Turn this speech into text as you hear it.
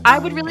I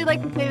would really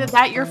like to say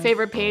that your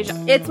favorite page.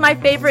 It's my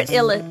favorite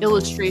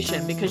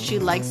illustration because she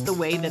likes the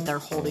way that they're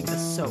holding the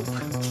soap.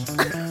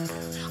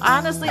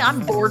 Honestly,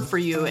 I'm bored for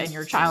you and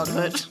your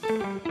childhood.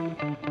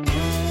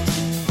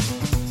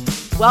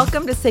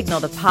 Welcome to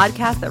Signal, the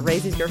podcast that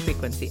raises your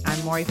frequency. I'm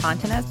Mory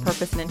Fontanez,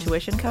 purpose and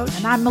intuition coach.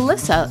 And I'm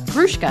Melissa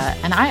Grushka,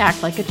 and I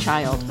act like a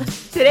child.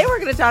 Today we're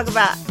going to talk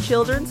about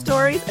children's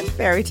stories and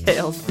fairy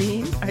tales.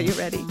 Bean, are you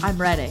ready? I'm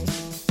ready.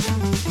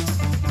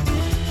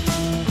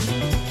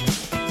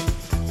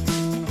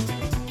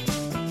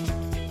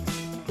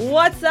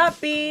 What's up,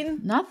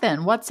 Bean?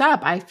 Nothing. What's up?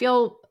 I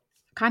feel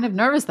kind of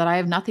nervous that I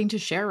have nothing to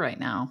share right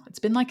now. It's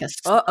been like a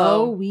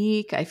slow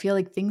week. I feel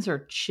like things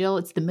are chill.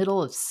 It's the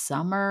middle of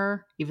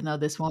summer, even though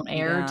this won't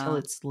air till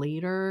it's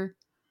later.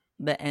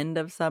 The end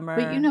of summer.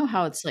 But you know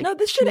how it's like. No,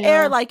 this should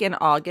air like in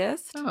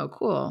August. Oh,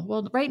 cool.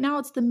 Well, right now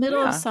it's the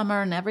middle of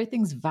summer and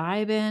everything's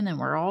vibing and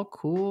we're all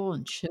cool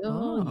and chill.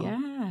 Oh.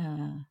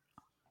 Yeah.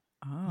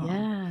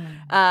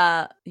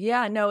 Oh.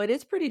 Yeah. No, it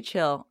is pretty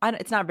chill.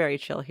 It's not very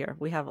chill here.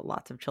 We have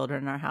lots of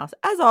children in our house.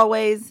 As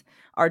always,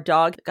 our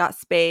dog got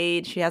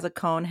spayed. She has a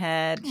cone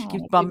head. She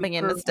keeps bumping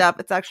into stuff.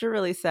 It's actually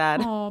really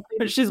sad.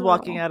 She's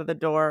walking out of the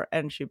door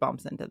and she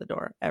bumps into the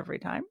door every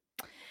time.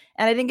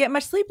 And I didn't get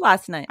much sleep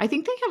last night. I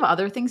think they have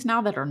other things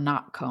now that are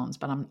not cones,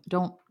 but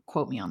don't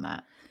quote me on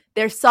that.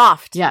 They're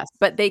soft. Yes.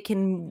 But they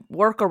can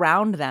work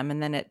around them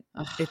and then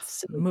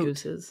it's moot.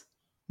 Gooses.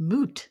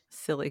 Moot.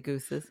 Silly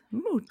gooses.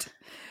 Moot.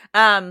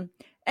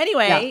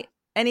 Anyway,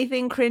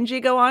 anything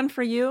cringy go on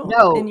for you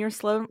in your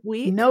slow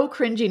week? No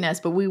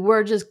cringiness, but we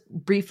were just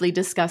briefly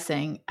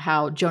discussing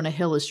how Jonah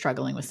Hill is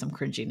struggling with some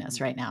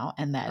cringiness right now.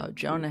 And that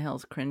Jonah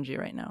Hill's cringy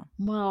right now.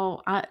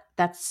 Well,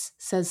 that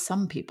says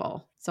some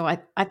people. So I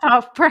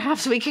thought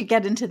perhaps we could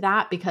get into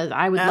that because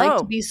I would like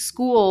to be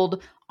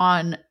schooled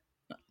on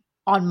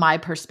my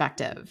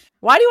perspective.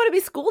 Why do you want to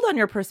be schooled on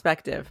your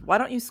perspective? Why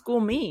don't you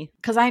school me?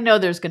 Because I know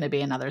there's going to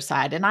be another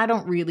side, and I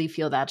don't really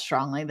feel that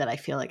strongly that I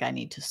feel like I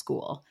need to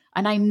school.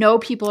 And I know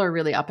people are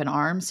really up in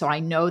arms, so I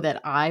know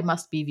that I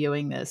must be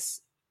viewing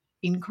this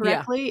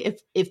incorrectly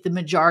if the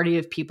majority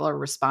of people are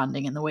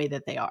responding in the way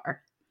that they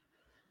are.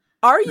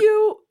 Are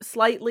you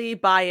slightly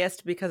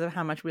biased because of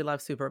how much we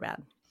love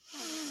Superbad?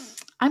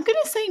 I'm going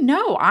to say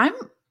no. I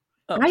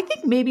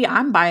think maybe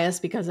I'm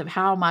biased because of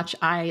how much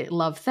I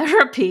love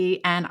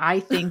therapy. And I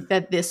think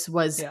that this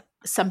was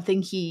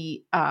something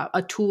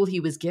a tool he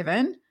was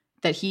given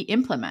that he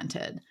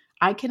implemented.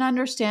 I can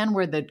understand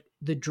where the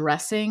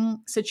dressing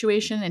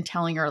situation and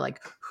telling her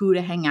like who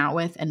to hang out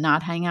with and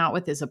not hang out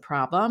with is a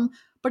problem.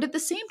 But at the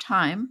same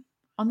time,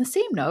 on the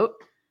same note,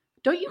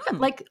 don't you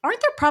aren't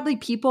there probably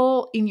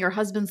people in your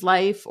husband's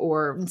life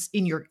or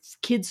in your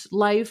kid's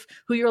life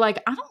who you're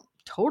like, I don't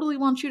totally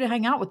want you to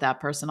hang out with that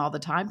person all the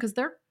time because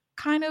they're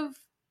kind of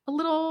a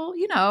little,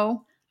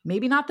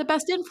 maybe not the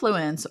best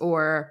influence,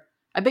 or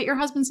I bet your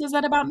husband says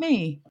that about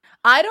me.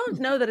 I don't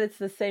know that it's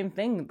the same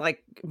thing.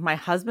 Like my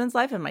husband's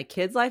life and my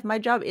kid's life, my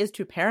job is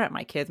to parent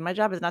my kids. My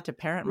job is not to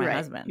parent my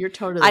husband. You're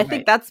totally right.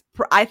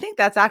 I think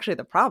that's actually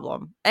the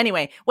problem.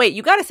 Anyway, wait,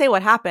 you got to say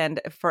what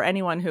happened for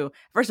anyone who,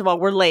 first of all,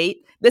 we're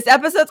late. This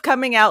episode's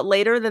coming out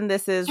later than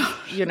this is,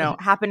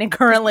 happening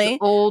currently.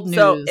 Old news.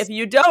 So if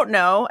you don't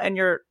know and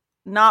you're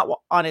not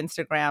on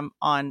Instagram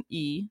on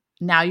E,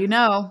 now you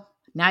know.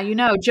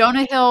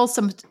 Jonah Hill,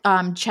 some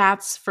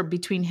chats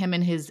between him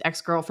and his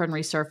ex-girlfriend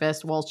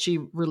resurfaced. Well, she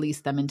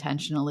released them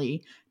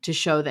intentionally to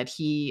show that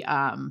he,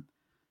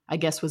 I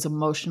guess, was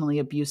emotionally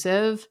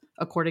abusive,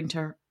 according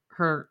to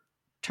her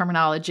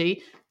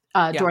terminology,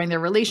 during their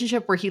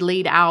relationship, where he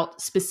laid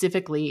out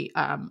specifically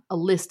a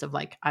list of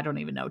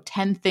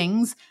 10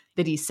 things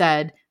that he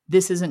said,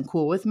 this isn't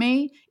cool with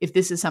me. If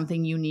this is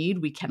something you need,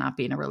 we cannot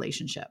be in a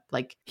relationship.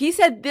 Like he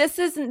said,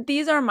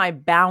 these are my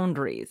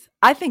boundaries.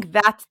 I think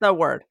that's the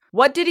word.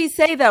 What did he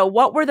say though?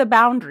 What were the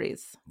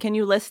boundaries? Can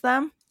you list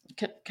them?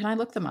 Can I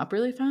look them up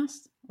really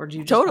fast? Or do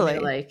you just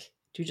totally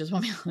do you just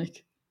want me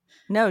to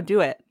No,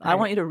 do it. I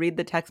want you to read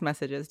the text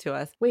messages to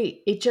us.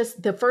 Wait,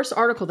 the first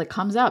article that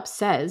comes up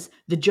says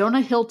the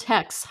Jonah Hill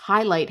texts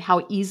highlight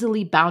how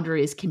easily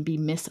boundaries can be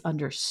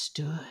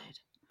misunderstood.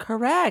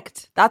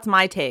 Correct. That's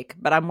my take,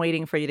 but I'm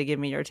waiting for you to give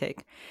me your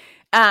take.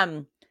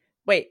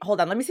 Wait,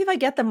 hold on. Let me see if I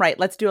get them right.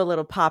 Let's do a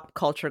little pop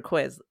culture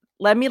quiz.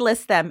 Let me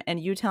list them and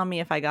you tell me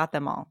if I got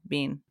them all.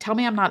 Bean. Tell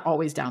me I'm not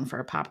always down for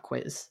a pop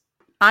quiz.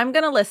 I'm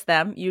going to list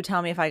them. You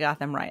tell me if I got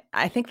them right.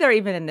 I think they're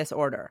even in this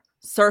order.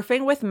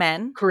 Surfing with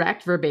men.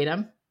 Correct.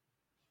 Verbatim.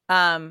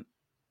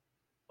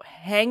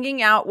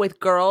 Hanging out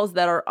with girls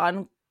that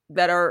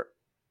are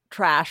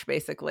trash,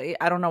 basically.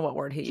 I don't know what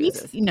word he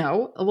uses.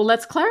 Well,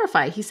 let's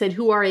clarify. He said,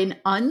 who are in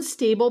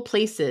unstable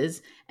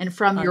places and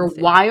from your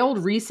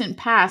wild recent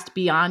past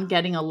beyond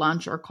getting a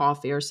lunch or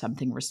coffee or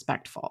something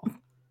respectful.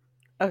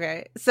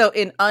 Okay. So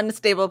in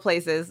unstable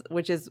places,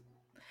 which is,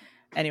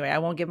 anyway, I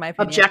won't give my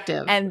opinion.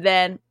 Objective. And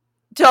then,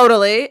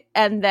 totally.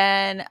 And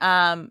then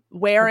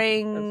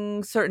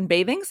wearing certain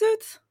bathing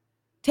suits,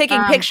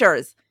 taking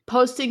pictures.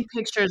 Posting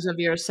pictures of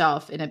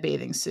yourself in a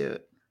bathing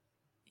suit.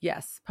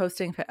 Yes.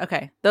 Posting.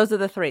 Okay. Those are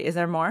the three. Is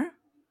there more?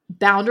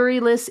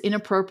 boundaryless,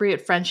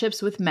 inappropriate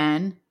friendships with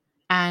men,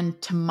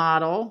 and to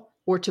model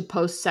or to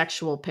post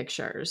sexual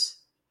pictures.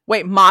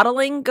 Wait,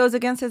 modeling goes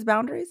against his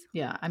boundaries?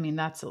 Yeah, I mean,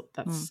 that's a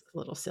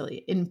little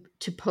silly.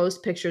 To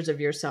post pictures of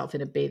yourself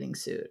in a bathing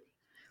suit.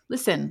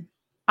 Listen,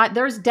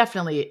 there's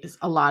definitely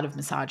a lot of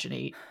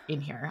misogyny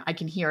in here. I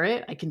can hear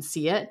it. I can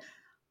see it.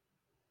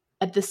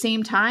 At the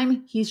same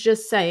time, he's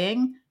just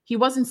saying, he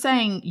wasn't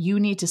saying you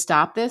need to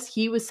stop this.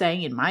 He was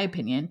saying, in my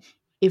opinion,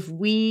 if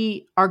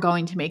we are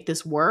going to make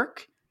this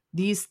work,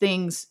 these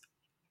things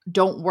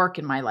don't work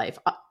in my life.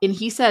 And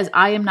he says,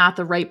 I am not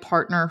the right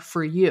partner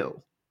for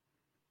you.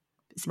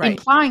 Right.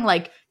 Implying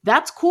like,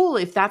 that's cool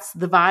if that's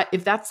the vibe,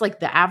 if that's like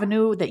the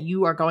avenue that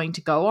you are going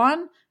to go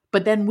on,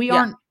 but then we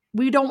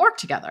don't work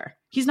together.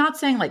 He's not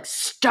saying like,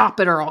 stop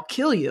it or I'll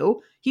kill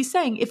you. He's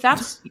saying if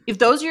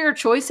those are your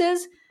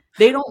choices,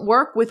 they don't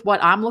work with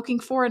what I'm looking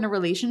for in a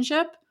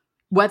relationship,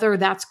 whether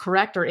that's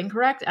correct or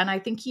incorrect. And I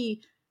think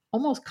he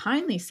almost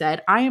kindly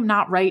said, I am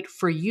not right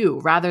for you,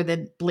 rather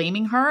than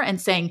blaming her and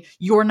saying,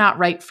 you're not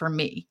right for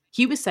me.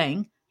 He was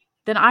saying,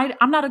 then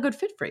I'm not a good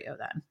fit for you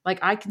then. Like,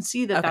 I can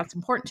see that that's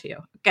important to you.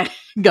 Okay,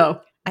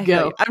 go.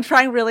 I'm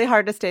trying really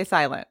hard to stay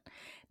silent.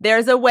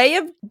 There's a way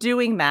of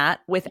doing that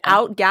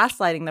without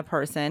gaslighting the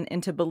person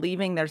into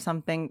believing there's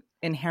something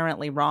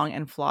inherently wrong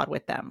and flawed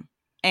with them.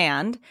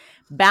 And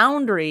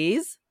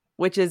boundaries,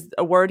 which is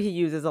a word he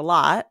uses a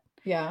lot,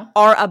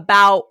 are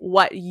about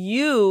what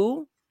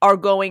you are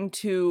going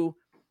to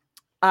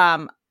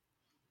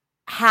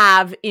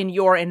have in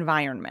your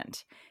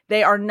environment.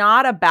 They are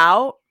not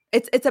about,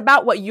 it's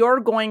about what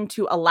you're going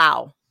to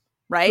allow,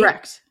 right?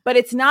 Correct. But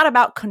it's not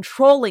about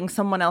controlling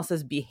someone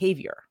else's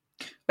behavior.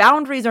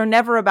 Boundaries are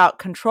never about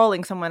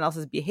controlling someone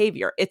else's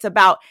behavior. It's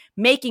about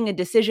making a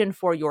decision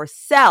for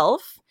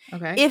yourself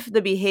if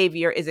the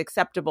behavior is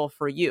acceptable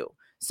for you.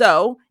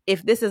 So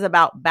if this is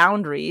about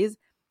boundaries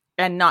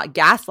and not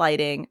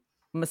gaslighting,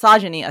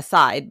 misogyny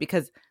aside,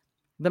 because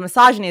the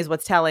misogyny is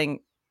what's telling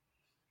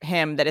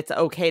him that it's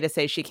okay to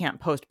say she can't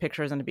post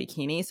pictures in a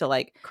bikini. So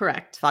like,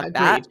 correct. Fuck agreed.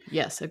 That.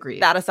 Yes,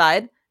 agreed. That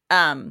aside,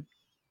 the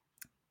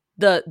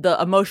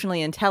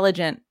emotionally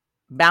intelligent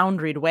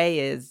boundaried way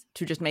is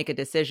to just make a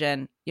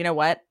decision. You know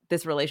what?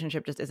 This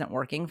relationship just isn't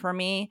working for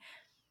me,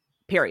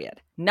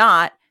 period.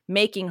 Not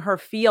making her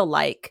feel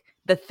like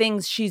the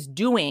things she's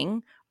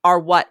doing are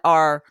what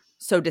are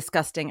so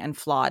disgusting and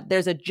flawed.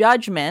 There's a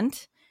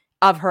judgment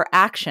of her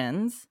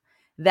actions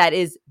that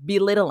is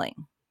belittling.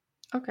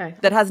 Okay.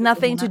 That has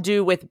nothing to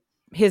do with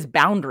his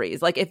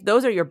boundaries. Like, if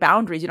those are your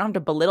boundaries, you don't have to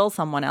belittle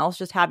someone else.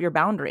 Just have your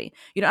boundary.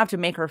 You don't have to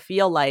make her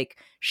feel like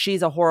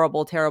she's a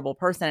horrible, terrible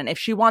person. And if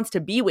she wants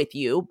to be with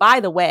you, by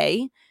the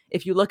way,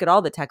 if you look at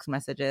all the text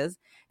messages,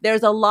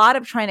 there's a lot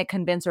of trying to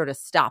convince her to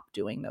stop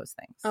doing those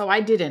things. Oh,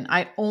 I didn't.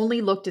 I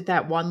only looked at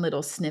that one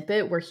little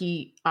snippet where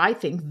he, I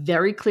think,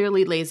 very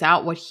clearly lays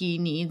out what he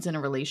needs in a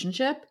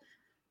relationship.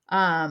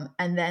 And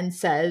then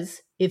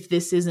says, if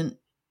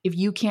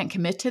you can't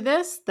commit to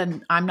this,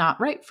 then I'm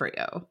not right for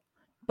you.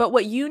 But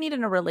what you need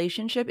in a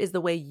relationship is the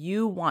way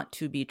you want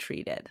to be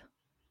treated,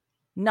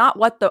 not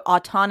what the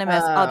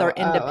autonomous other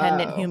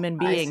independent human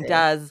being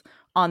does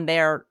on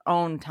their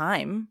own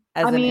time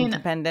as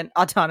independent,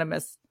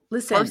 autonomous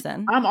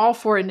person. I'm all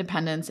for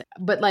independence,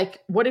 but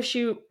like, what if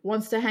she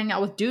wants to hang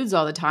out with dudes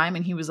all the time?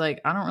 And he was like,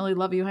 I don't really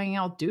love you hanging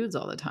out with dudes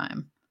all the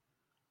time.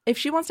 If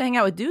she wants to hang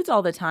out with dudes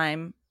all the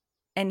time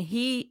and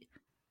he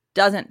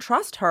doesn't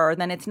trust her,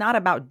 then it's not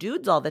about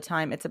dudes all the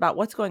time. It's about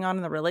what's going on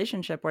in the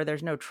relationship where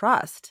there's no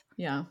trust.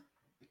 Yeah.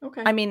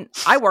 Okay. I mean,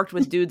 I worked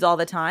with dudes all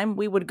the time.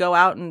 We would go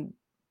out and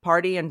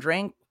party and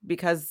drink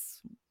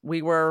because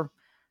we were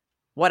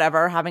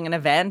whatever, having an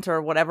event or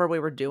whatever we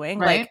were doing.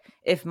 Right. Like,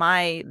 if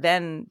my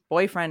then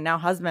boyfriend, now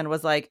husband,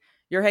 was like,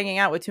 you're hanging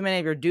out with too many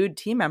of your dude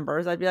team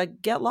members, I'd be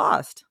like, get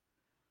lost.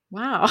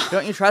 Wow.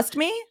 Don't you trust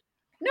me?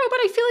 No, but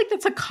I feel like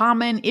that's a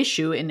common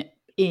issue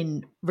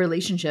in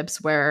relationships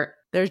where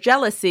there's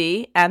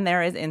jealousy and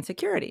there is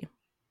insecurity.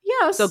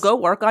 Yes. So go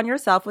work on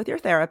yourself with your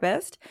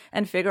therapist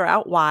and figure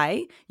out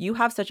why you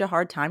have such a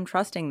hard time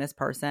trusting this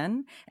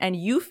person and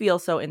you feel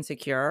so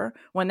insecure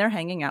when they're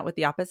hanging out with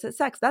the opposite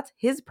sex. That's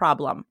his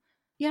problem.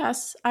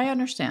 Yes, I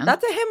understand.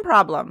 That's a him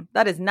problem.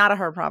 That is not a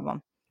her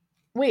problem.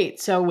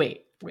 Wait.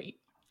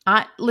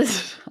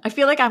 Listen, I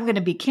feel like I'm going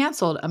to be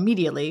canceled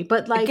immediately,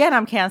 but like, again,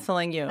 I'm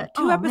canceling you.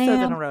 2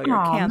 episodes in a row,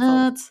 you're canceled.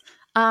 Nuts.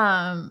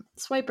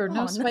 Swiper,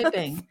 no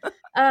swiping.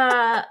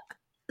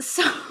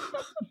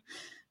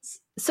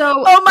 So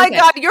oh my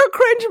God, your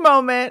cringe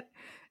moment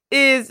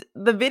is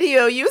the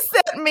video you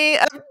sent me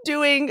of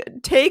doing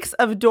takes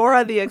of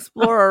Dora the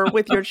Explorer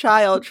with your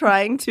child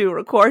trying to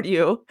record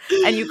you,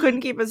 and you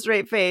couldn't keep a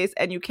straight face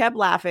and you kept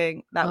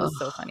laughing. That was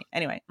so funny.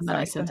 Anyway, and then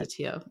I sent it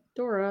to you,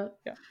 Dora.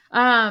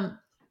 Yeah.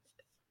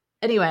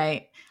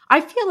 Anyway, I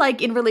feel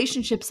like in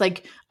relationships,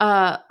 like,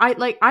 I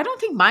don't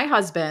think my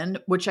husband,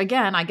 which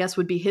again, I guess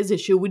would be his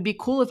issue, would be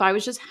cool if I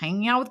was just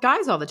hanging out with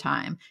guys all the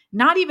time.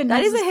 Not even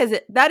that is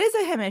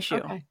a him issue.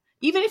 Okay.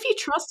 Even if he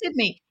trusted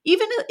me,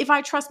 even if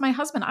I trust my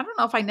husband, I don't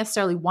know if I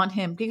necessarily want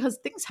him, because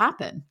things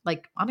happen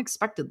like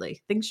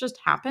unexpectedly. Things just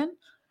happen.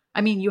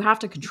 I mean, you have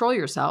to control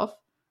yourself.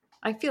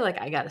 I feel like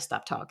I got to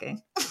stop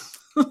talking.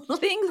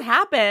 Things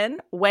happen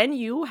when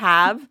you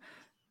have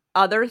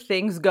other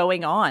things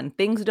going on.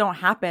 Things don't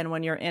happen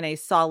when you're in a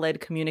solid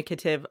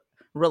communicative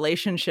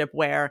relationship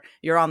where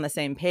you're on the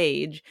same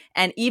page.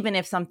 And even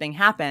if something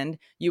happened,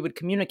 you would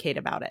communicate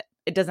about it.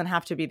 It doesn't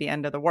have to be the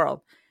end of the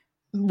world.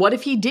 What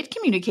if he did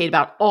communicate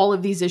about all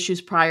of these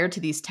issues prior to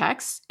these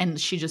texts and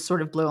she just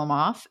sort of blew him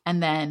off?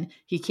 And then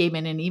he came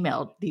in and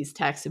emailed these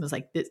texts and was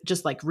like,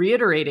 just like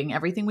reiterating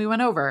everything we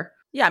went over.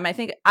 Yeah, I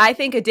mean, I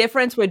think a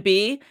difference would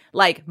be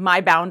like, my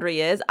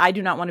boundary is I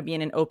do not want to be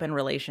in an open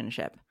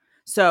relationship.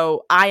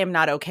 So I am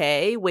not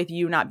okay with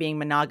you not being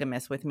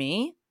monogamous with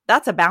me.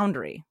 That's a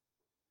boundary.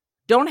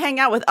 Don't hang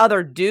out with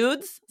other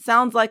dudes.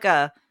 Sounds like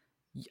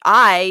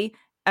I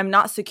am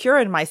not secure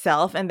in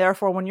myself. And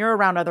therefore, when you're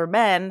around other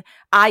men,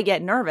 I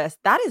get nervous.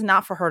 That is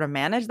not for her to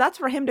manage. That's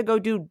for him to go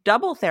do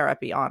double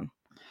therapy on.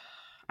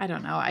 I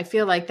don't know. I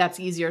feel like that's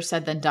easier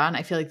said than done.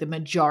 I feel like the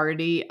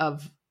majority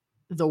of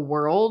the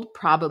world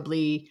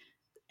probably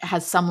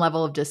has some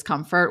level of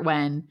discomfort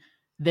when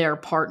their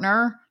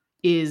partner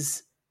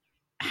is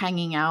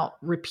hanging out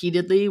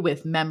repeatedly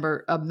with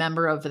a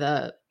member of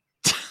the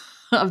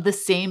of the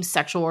same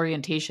sexual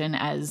orientation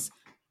as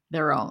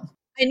their own.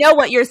 I know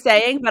what you're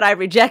saying, but I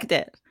reject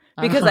it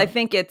because I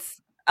think it's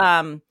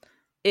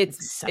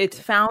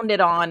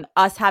founded on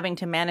us having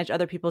to manage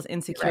other people's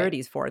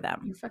insecurities for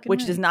them,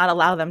 which does not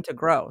allow them to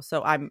grow.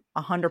 So I'm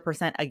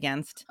 100%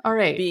 against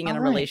being in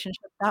a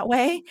relationship that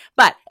way.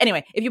 But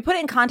anyway, if you put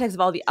it in context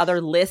of all the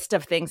other list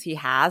of things he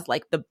has,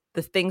 like the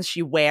things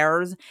she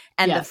wears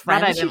and the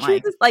friends she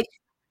chooses, like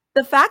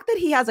the fact that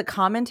he has a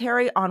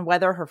commentary on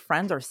whether her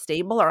friends are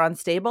stable or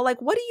unstable,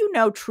 like what do you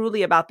know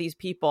truly about these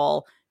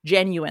people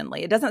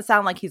genuinely? It doesn't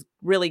sound like he's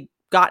really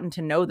gotten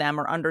to know them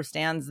or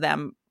understands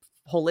them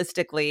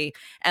holistically,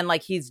 and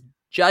like he's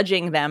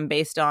judging them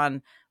based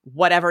on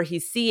whatever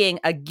he's seeing,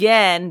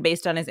 again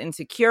based on his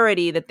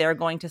insecurity that they're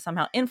going to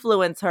somehow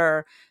influence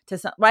her to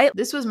right.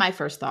 This was my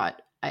first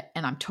thought,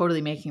 and I'm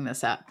totally making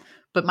this up,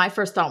 but my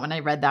first thought when I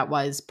read that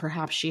was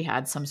perhaps she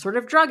had some sort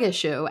of drug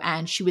issue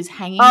and she was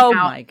hanging out. Oh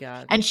my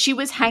God. And she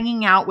was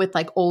hanging out with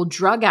like old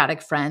drug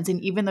addict friends.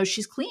 And even though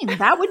she's clean,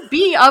 that would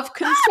be of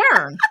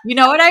concern. You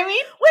know what I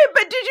mean? Wait,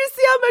 but did you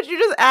see how much you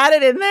just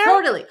added in there?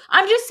 Totally.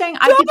 I'm just saying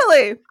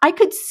I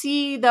could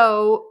see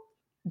though,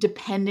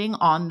 depending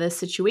on the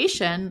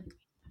situation,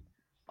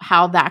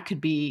 how that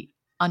could be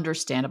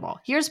understandable.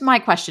 Here's my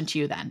question to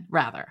you then,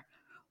 rather.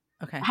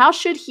 Okay. How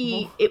should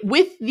he,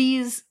 with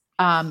these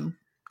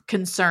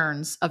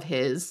concerns of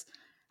his,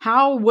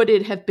 how would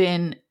it have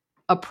been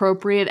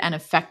appropriate and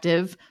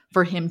effective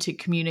for him to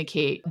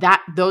communicate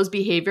that those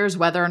behaviors,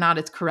 whether or not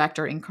it's correct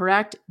or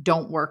incorrect,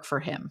 don't work for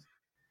him?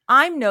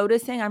 I'm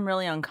noticing I'm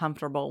really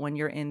uncomfortable when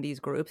you're in these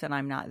groups and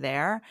I'm not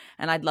there.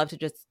 And I'd love to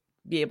just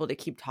be able to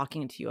keep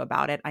talking to you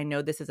about it. I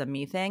know this is a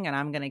me thing and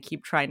I'm going to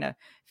keep trying to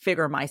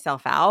figure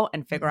myself out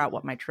and figure out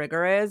what my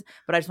trigger is.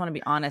 But I just want to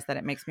be honest that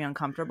it makes me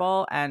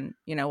uncomfortable. And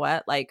you know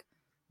what? Like,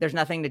 there's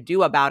nothing to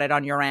do about it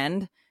on your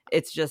end.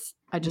 It's just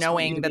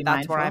knowing that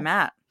that's where I'm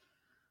at.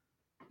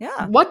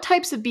 Yeah. What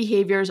types of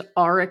behaviors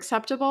are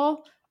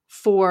acceptable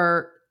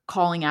for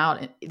calling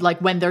out, like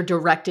when they're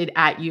directed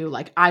at you,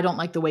 like, I don't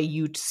like the way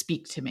you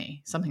speak to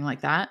me, something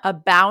like that? A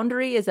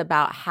boundary is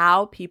about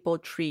how people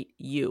treat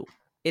you.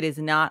 It is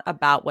not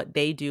about what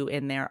they do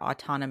in their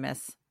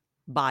autonomous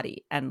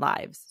body and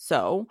lives.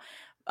 So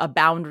a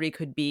boundary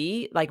could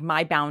be like,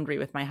 my boundary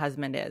with my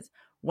husband is,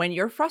 when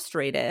you're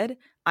frustrated,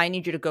 I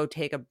need you to go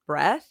take a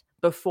breath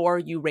before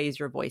you raise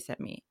your voice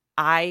at me.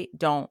 I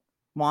don't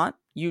want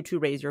you to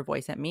raise your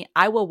voice at me.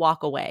 I will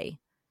walk away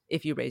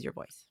if you raise your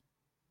voice.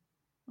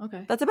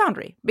 Okay. That's a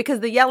boundary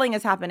because the yelling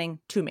is happening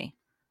to me,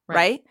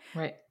 right?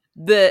 Right.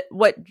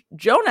 What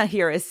Jonah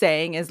here is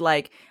saying is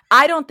like,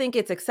 I don't think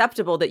it's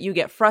acceptable that you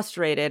get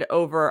frustrated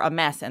over a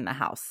mess in the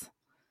house.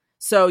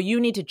 So you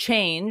need to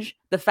change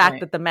the fact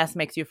that the mess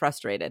makes you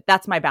frustrated.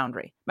 That's my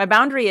boundary. My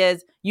boundary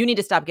is you need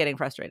to stop getting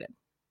frustrated.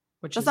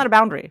 That's not a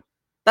boundary.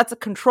 That's a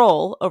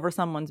control over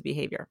someone's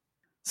behavior.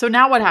 So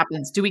now what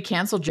happens? Do we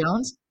cancel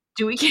Jones?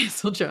 Do we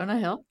cancel Jonah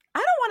Hill? I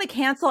don't want to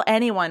cancel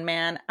anyone,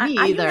 man. Me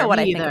either. You know what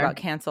I think about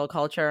cancel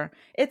culture.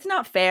 It's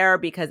not fair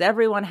because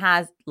everyone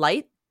has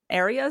light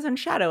areas and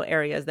shadow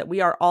areas that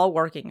we are all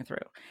working through.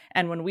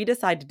 And when we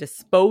decide to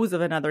dispose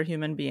of another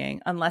human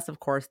being, unless of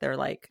course they're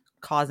like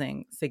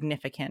causing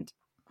significant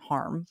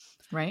harm.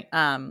 Right.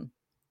 And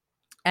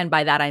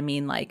by that, I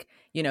mean like,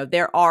 you know,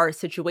 there are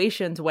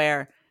situations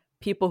where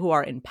people who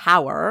are in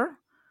power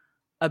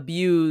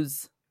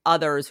abuse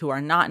others who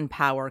are not in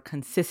power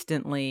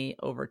consistently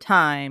over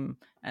time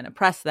and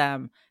oppress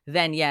them,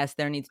 then yes,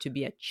 there needs to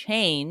be a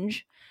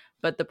change.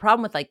 But the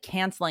problem with like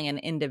canceling an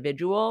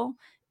individual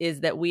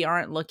is that we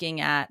aren't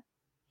looking at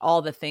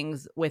all the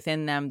things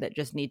within them that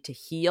just need to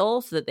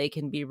heal so that they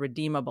can be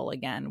redeemable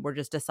again. We're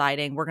just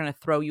deciding we're going to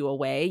throw you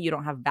away. You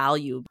don't have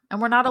value. And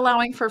we're not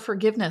allowing for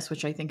forgiveness,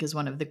 which I think is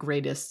one of the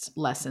greatest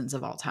lessons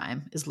of all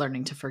time, is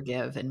learning to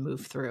forgive and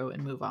move through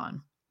and move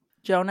on.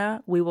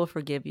 Jonah, we will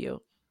forgive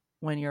you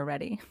when you're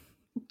ready.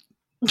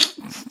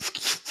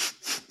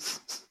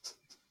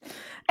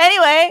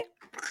 Anyway,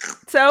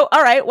 so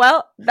all right,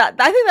 well,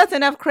 I think that's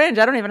enough cringe.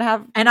 I don't even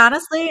have. And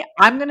honestly,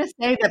 I'm gonna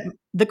say that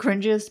the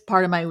cringiest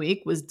part of my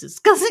week was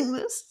discussing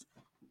this.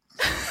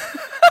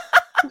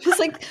 Just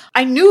like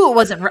I knew it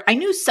wasn't. I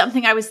knew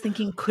something I was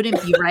thinking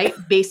couldn't be right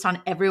based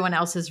on everyone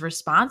else's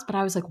response, but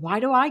I was like, why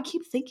do I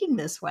keep thinking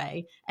this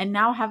way? And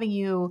now having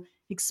you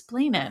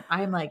explain it,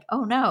 I'm like,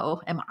 oh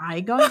no, am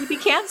I going to be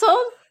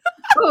canceled?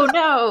 Oh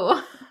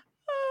no.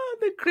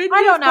 The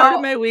cringiest part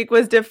of my week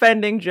was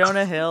defending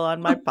Jonah Hill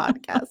on my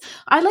podcast.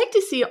 I like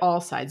to see all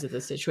sides of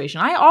the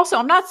situation.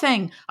 I'm not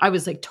saying I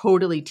was like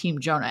totally team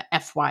Jonah,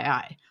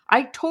 FYI.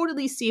 I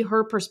totally see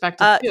her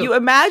perspective too. You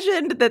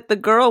imagined that the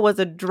girl was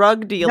a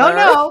drug dealer.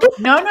 No.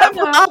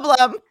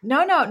 Problem.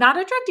 No, not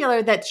a drug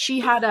dealer, that she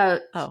had a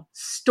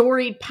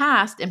storied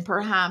past and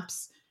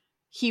perhaps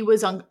he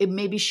was on,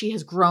 maybe she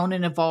has grown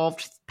and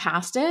evolved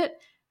past it.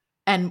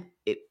 And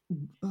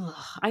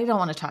I don't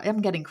want to talk.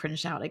 I'm getting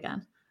cringed out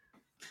again.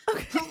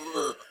 Okay.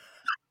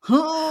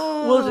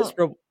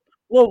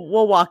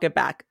 we'll walk it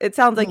back. It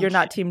sounds like you're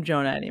not team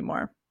Jonah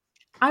anymore.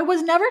 I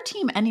was never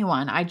team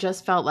anyone. I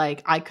just felt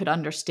like I could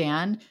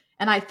understand.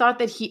 And I thought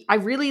that I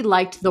really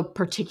liked the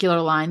particular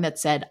line that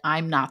said,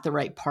 I'm not the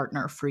right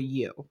partner for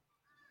you.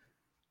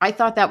 I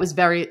thought that was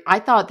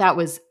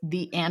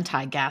the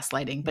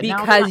anti-gaslighting. But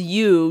because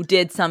you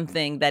did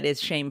something that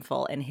is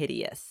shameful and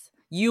hideous.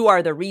 You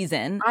are the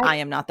reason I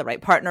am not the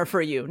right partner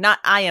for you. Not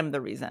I am the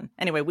reason.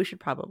 Anyway, we should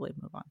probably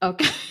move on.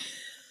 Okay.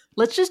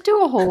 Let's just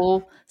do a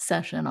whole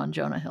session on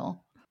Jonah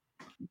Hill.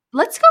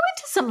 Let's go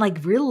into some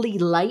like really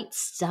light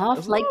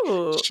stuff, like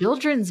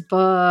children's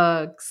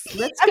books.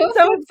 I'm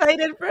so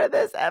excited for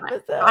this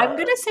episode. I'm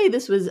going to say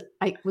this was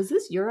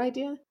this your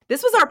idea?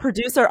 This was our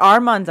producer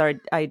Armand's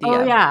idea.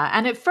 Oh yeah.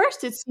 And at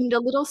first it seemed a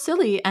little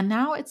silly and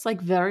now it's like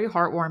very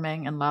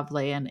heartwarming and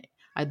lovely. And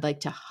I'd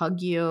like to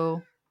hug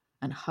you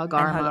and hug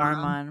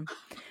Armand.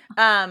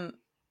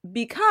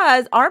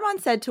 Because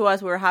Armand said to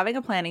us, we were having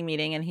a planning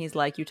meeting and he's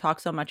like, you talk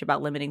so much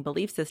about limiting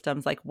belief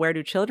systems. Like, where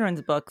do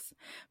children's books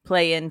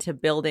play into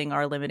building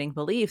our limiting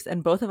beliefs?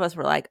 And both of us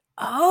were like,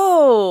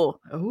 oh,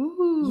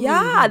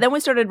 yeah. Then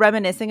we started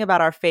reminiscing about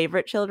our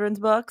favorite children's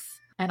books.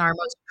 And our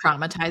most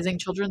traumatizing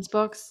children's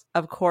books.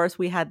 Of course,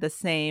 we had the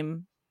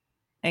same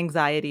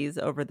anxieties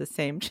over the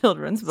same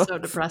children's books. So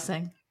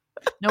depressing.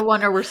 No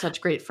wonder we're such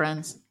great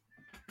friends.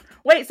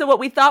 Wait, so what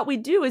we thought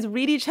we'd do is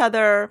read each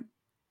other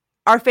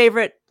our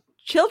favorite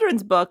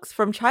children's books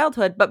from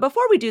childhood. But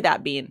before we do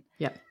that, Bean,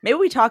 maybe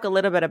we talk a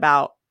little bit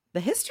about the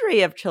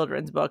history of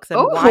children's books and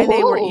why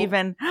they were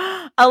even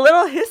a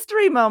little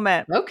history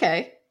moment.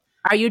 Okay.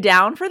 Are you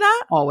down for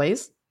that?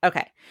 Always.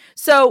 Okay.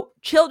 So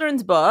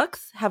children's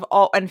books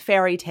and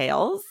fairy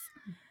tales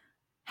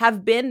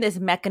have been this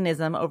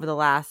mechanism over the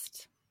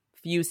last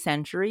few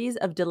centuries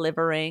of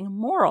delivering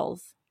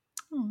morals.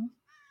 Aww.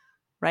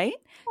 Right?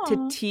 Aww.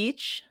 To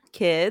teach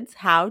kids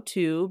how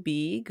to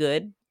be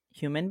good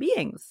human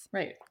beings.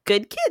 Right.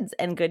 Good kids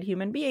and good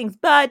human beings.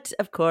 But,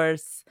 of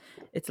course,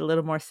 it's a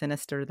little more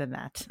sinister than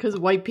that. Because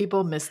white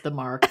people miss the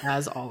mark,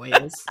 as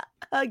always.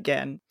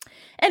 Again.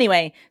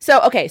 Anyway, so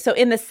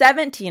in the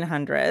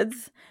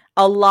 1700s,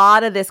 a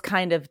lot of this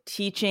kind of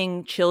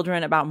teaching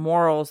children about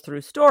morals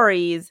through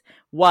stories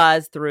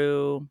was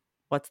through,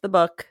 what's the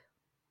book?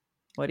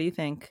 What do you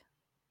think?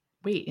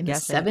 Wait, in the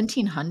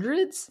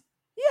 1700s?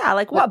 Yeah,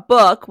 like what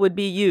book would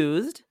be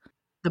used?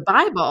 The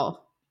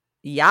Bible.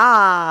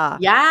 Yeah.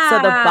 Yeah. So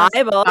the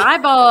Bible.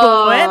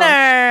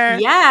 Winner.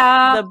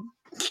 Yeah.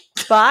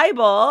 The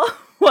Bible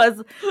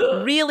was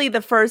really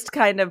the first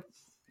kind of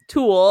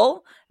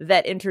tool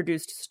that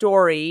introduced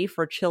story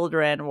for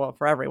children, well,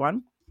 for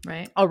everyone,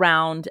 right,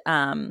 around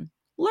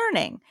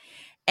learning.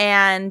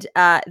 And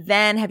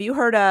then have you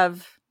heard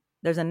of,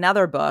 there's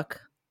another book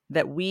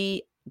that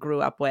we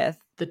grew up with.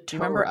 The Torah. Do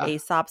you remember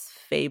Aesop's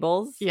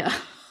Fables? Yeah.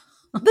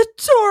 The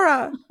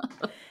Torah.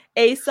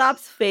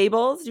 Aesop's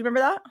Fables. Do you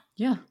remember that?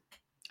 Yeah.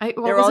 There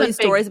were all these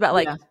stories about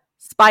like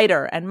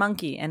spider and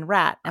monkey and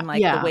rat and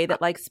like the way that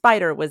like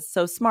spider was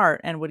so smart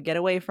and would get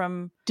away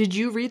from. Did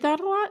you read that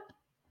a lot?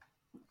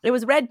 It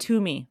was read to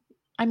me.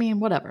 I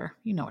mean, whatever.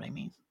 You know what I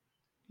mean.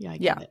 Yeah, I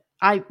get it.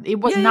 It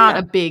was not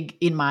a big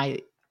in my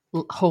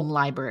home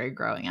library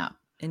growing up.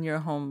 In your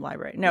home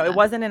library. No, it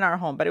wasn't in our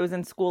home, but it was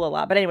in school a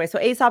lot. But anyway, so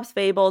Aesop's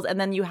Fables,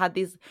 and then you had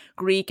these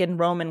Greek and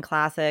Roman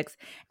classics.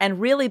 And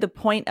really the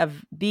point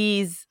of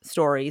these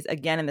stories,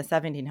 again in the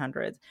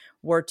 1700s,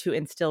 were to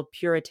instill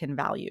Puritan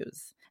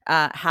values,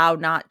 how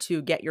not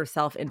to get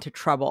yourself into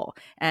trouble.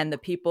 And the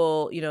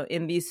people,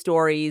 in these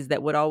stories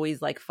that would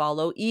always like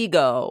follow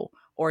ego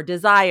or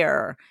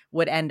desire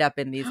would end up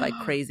in these like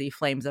crazy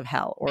flames of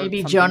hell. Or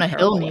maybe Jonah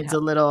Hill needs a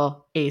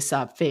little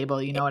Aesop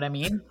fable. You know what I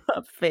mean?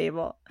 A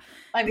fable.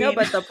 I mean, no,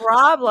 but the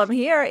problem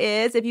here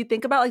is if you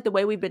think about like the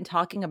way we've been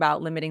talking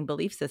about limiting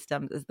belief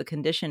systems is the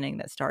conditioning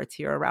that starts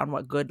here around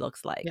what good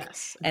looks like.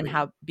 Yes, and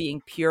how being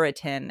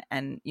Puritan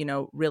and,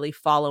 really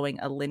following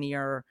a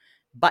linear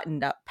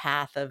buttoned up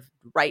path of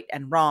right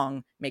and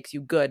wrong makes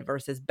you good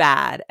versus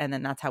bad. And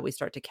then that's how we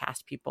start to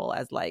cast people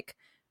as like,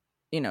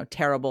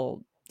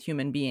 terrible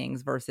human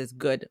beings versus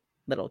good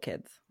little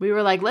kids. We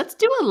were like, let's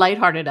do a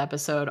lighthearted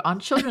episode on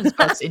children's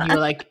books. And you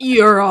were like,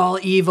 you're all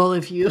evil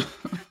if you...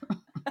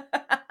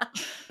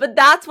 But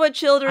that's what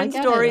children's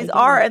stories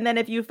are. it. And then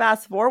if you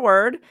fast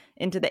forward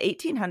into the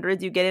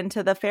 1800s, you get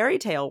into the fairy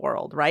tale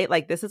world, right?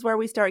 Like this is where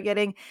we start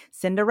getting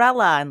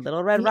Cinderella and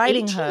Little Red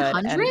Riding Hood.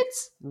 1800s? And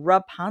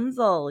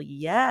Rapunzel,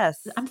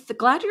 yes. I'm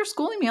glad you're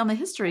schooling me on the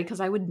history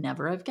because I would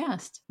never have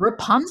guessed.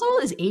 Rapunzel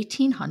is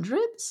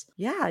 1800s?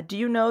 Yeah. Do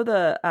you know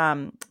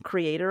the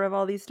creator of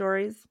all these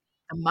stories?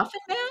 The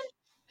Muffin Man?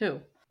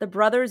 Who? The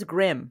Brothers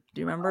Grimm.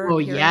 Do you remember? Oh,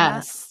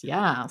 yes. That?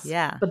 Yes.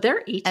 Yeah. But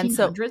they're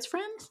 1800s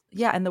friends?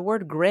 Yeah. And the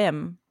word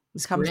Grimm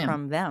comes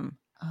from them.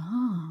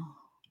 Oh.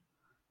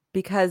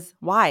 Because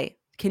why?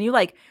 Can you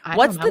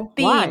what's the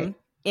theme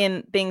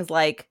in things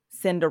like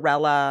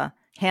Cinderella,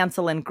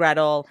 Hansel and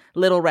Gretel,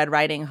 Little Red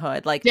Riding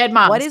Hood? Like dead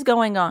moms. What is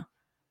going on?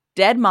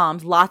 Dead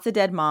moms, lots of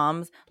dead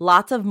moms,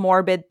 lots of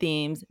morbid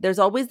themes. There's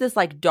always this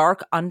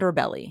dark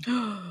underbelly.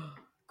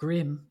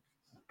 Grim.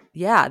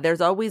 Yeah,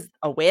 there's always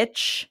a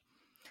witch.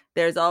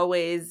 There's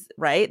always,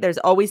 right? There's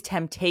always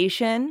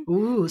temptation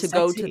to sexy.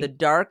 go to the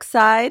dark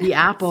side. The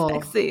apple.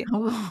 Sexy.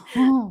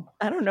 Oh.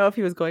 I don't know if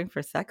he was going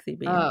for sexy.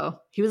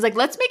 But he was like,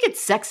 let's make it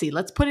sexy.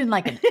 Let's put in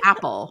an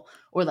apple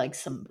or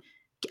some,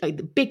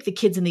 bake the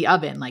kids in the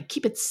oven.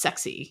 Keep it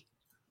sexy.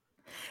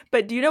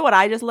 But do you know what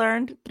I just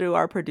learned through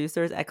our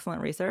producer's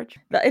excellent research?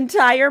 The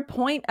entire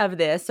point of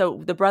this,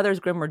 so the Brothers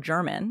Grimm were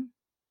German.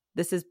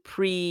 This is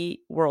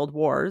pre-World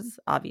Wars,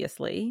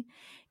 obviously.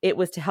 It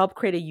was to help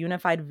create a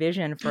unified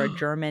vision for a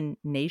German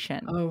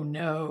nation. Oh,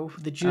 no.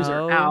 The Jews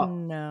are out. Oh,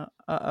 no.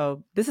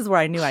 Uh-oh. This is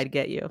where I knew I'd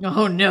get you.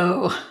 Oh,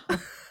 no.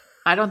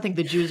 I don't think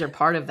the Jews are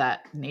part of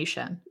that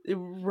nation.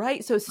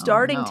 Right. So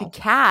starting to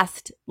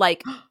cast,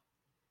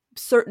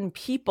 certain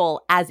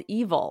people as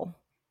evil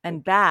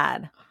and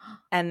bad,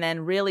 and then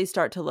really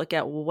start to look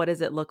at, well, what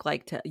does it look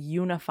like to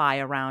unify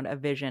around a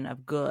vision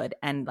of good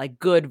and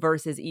good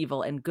versus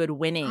evil and good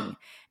winning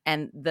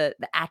and the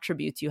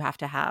attributes you have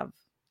to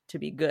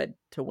be good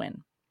to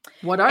win.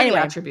 What are the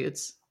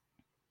attributes?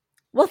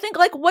 Well, think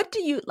what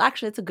do you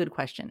actually, it's a good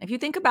question. If you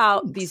think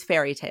about these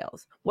fairy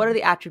tales, what are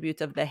the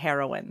attributes of the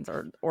heroines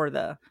or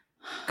the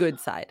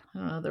good side?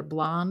 They're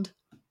blonde.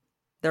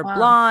 They're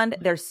blonde.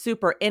 They're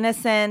super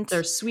innocent.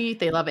 They're sweet.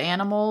 They love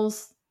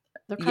animals.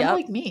 They're kind of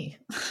like me.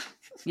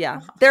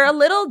 Yeah. They're a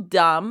little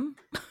dumb.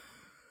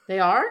 They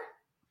are?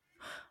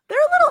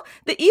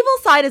 The evil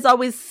side is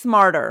always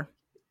smarter.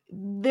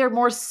 They're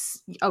more,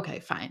 okay,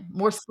 fine.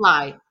 More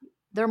sly.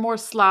 They're more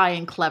sly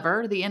and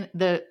clever.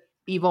 The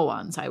evil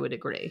ones, I would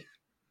agree.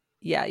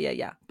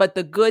 Yeah. But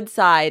the good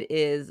side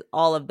is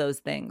all of those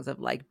things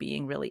of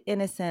being really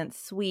innocent,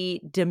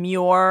 sweet,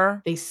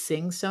 demure. They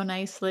sing so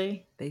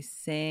nicely. They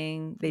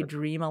sing. They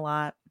dream a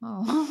lot.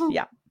 Oh.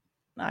 Yeah,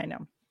 I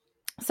know.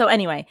 So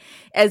anyway,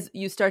 as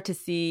you start to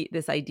see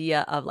this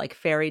idea of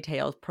fairy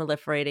tales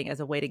proliferating as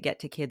a way to get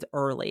to kids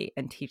early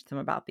and teach them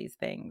about these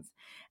things,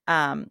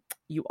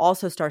 you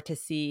also start to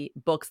see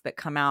books that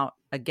come out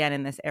again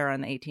in this era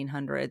in the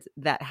 1800s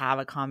that have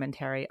a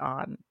commentary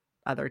on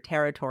other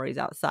territories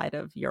outside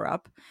of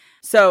Europe.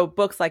 So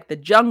books like The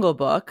Jungle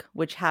Book,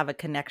 which have a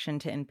connection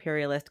to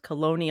imperialist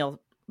colonialist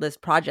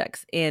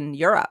projects in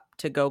Europe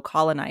to go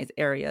colonize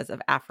areas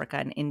of Africa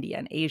and India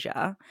and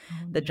Asia.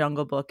 Mm-hmm. The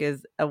Jungle Book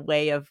is a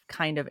way of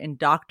kind of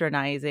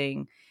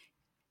indoctrinating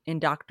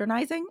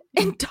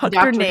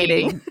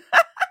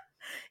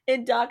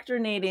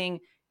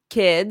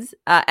kids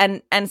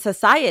and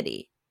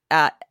society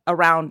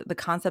around the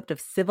concept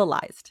of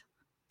civilized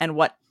and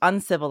what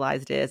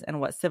uncivilized is and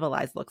what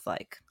civilized looks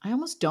like. I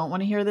almost don't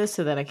want to hear this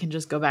so that I can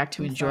just go back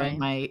to enjoying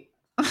my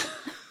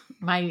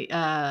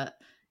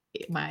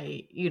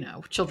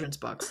children's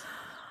books.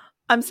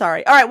 I'm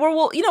sorry. All right.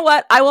 Well, you know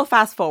what? I will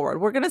fast forward.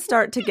 We're going to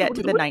start to get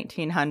to the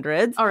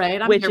 1900s. All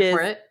right. I'm here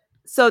for it.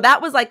 So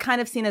that was kind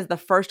of seen as the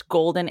first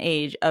golden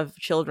age of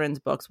children's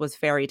books was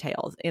fairy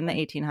tales in the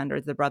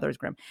 1800s, the Brothers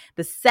Grimm.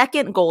 The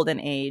second golden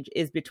age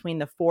is between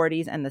the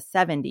 40s and the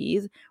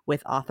 70s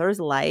with authors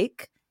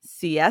like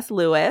C.S.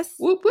 Lewis.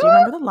 Whoop, whoop. Do you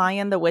remember The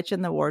Lion, the Witch,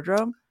 and the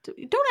Wardrobe?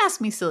 Don't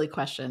ask me silly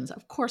questions.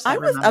 Of course I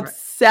was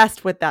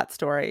obsessed with that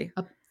story.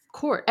 Of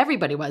course.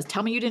 Everybody was.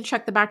 Tell me you didn't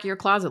check the back of your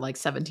closet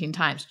 17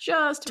 times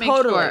just to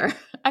make sure.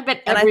 I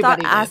bet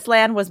everybody And I thought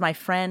Aslan was my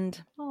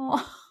friend.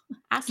 Oh,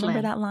 Aslan.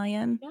 Remember that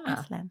lion? Yeah.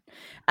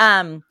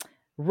 Aslan.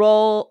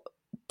 Roald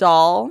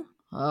Dahl.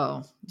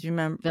 Oh. Do you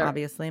remember?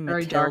 Obviously,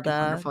 very dark and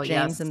Matilda, wonderful.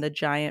 James Yes. and the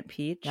Giant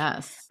Peach.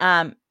 Yes.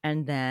 And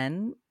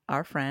then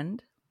our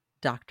friend,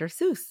 Dr.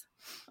 Seuss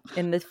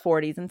in the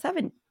 40s and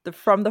 70s,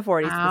 from the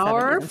 40s to the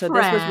 70s. And so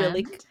this was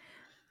really,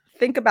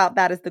 think about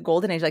that as the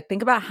golden age.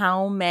 Think about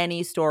how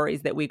many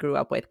stories that we grew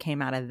up with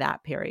came out of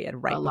that period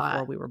right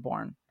before we were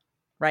born.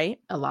 Right?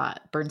 A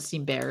lot.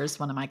 Berenstain Bears,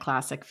 one of my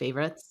classic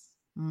favorites.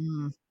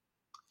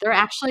 They're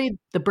actually,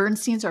 the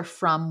Bernsteins are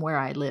from where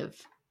I live.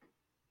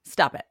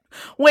 Stop it.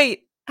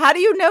 Wait, how do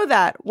you know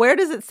that? Where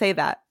does it say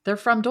that? They're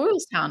from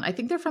Doylestown. I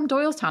think they're from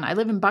Doylestown. I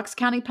live in Bucks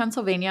County,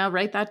 Pennsylvania.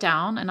 Write that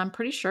down. And I'm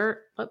pretty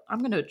sure, I'm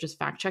going to just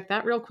fact check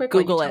that real quick.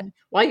 Google it.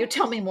 While you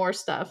tell me more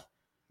stuff.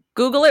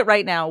 Google it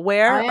right now.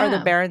 Where are the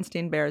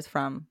Berenstain Bears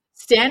from?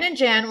 Stan and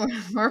Jan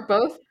were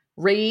both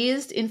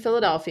raised in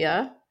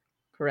Philadelphia.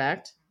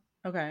 Correct.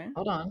 Okay.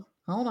 Hold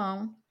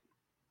on.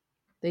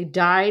 They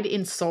died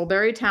in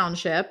Solbury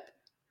Township,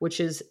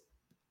 which is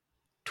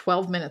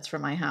 12 minutes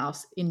from my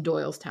house in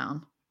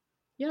Doylestown.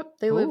 Yep,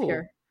 they live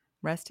here.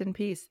 Rest in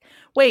peace.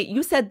 Wait,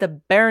 you said the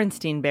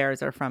Berenstain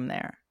Bears are from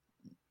there.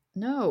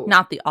 No.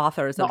 Not the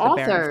authors of the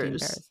Berenstain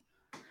Bears.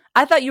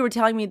 I thought you were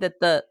telling me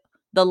that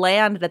the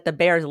land that the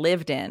Bears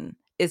lived in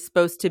is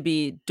supposed to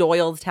be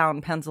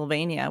Doylestown,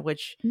 Pennsylvania,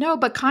 which... No,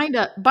 but kind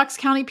of. Bucks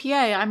County,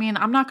 PA. I mean,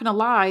 I'm not going to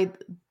lie.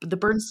 The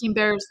Berenstain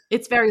Bears,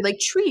 it's very like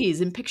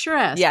trees and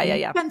picturesque.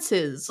 Yeah.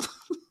 Fences.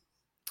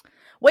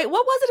 Wait,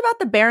 what was it about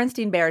the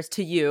Berenstain Bears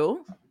to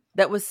you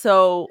that was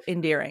so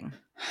endearing?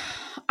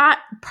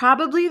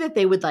 Probably that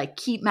they would like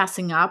keep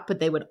messing up, but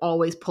they would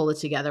always pull it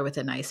together with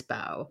a nice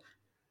bow.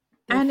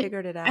 They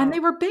figured it out. And they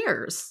were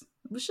bears.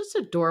 It was just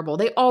adorable.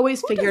 They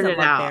always figured it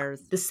out.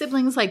 Bears? The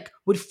siblings like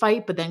would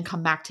fight, but then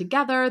come back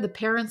together. The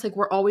parents like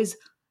were always,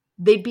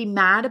 they'd be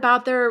mad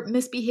about their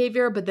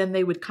misbehavior, but then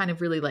they would kind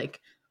of really like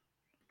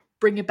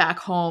bring it back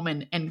home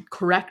and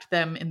correct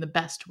them in the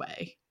best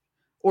way.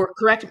 Or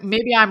correct,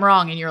 maybe I'm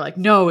wrong, and you're like,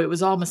 no, it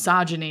was all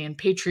misogyny and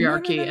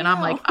patriarchy. No. And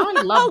I'm like, oh,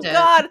 I loved it. Oh,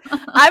 God,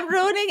 I'm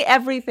ruining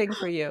everything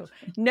for you.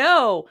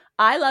 No,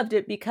 I loved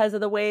it because of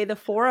the way the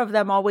four of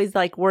them always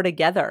like were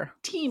together.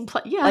 Team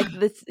play, yeah. Like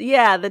this,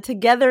 yeah, the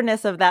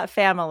togetherness of that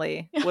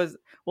family was,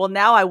 well,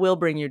 now I will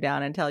bring you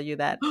down and tell you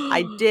that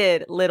I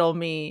did, little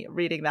me,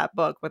 reading that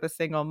book with a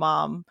single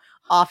mom,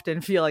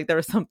 often feel like there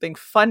was something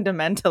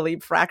fundamentally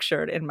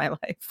fractured in my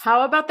life.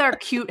 How about their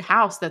cute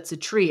house that's a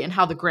tree and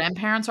how the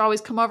grandparents always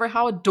come over?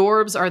 How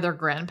adorbs are their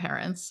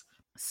grandparents?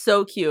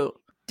 So cute.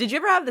 Did you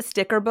ever have the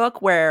sticker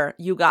book where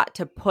you got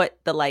to put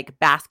the like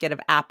basket of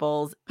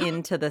apples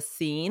into the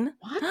scene?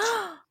 What?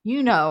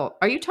 You know,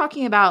 are you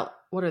talking about,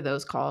 what are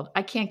those called?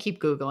 I can't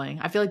keep Googling.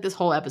 I feel like this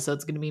whole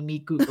episode's going to be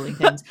me Googling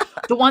things.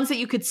 The ones that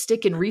you could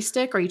stick and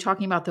restick, are you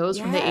talking about those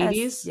from the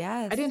 80s?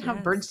 Yes. I didn't have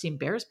Berenstain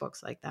Bears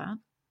books like that.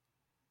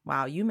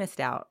 Wow, you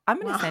missed out.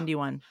 I'm going to send you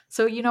one.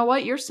 So you know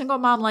what? Your single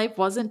mom life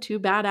wasn't too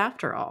bad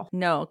after all.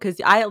 No, because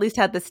I at least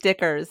had the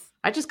stickers.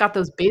 I just got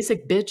those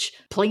basic bitch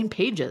plain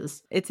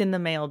pages. It's in the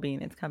mail,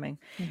 Bean. It's coming.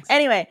 Thanks.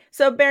 Anyway,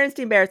 so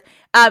Berenstain Bears.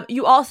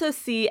 You also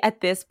see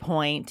at this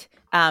point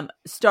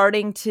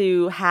starting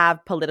to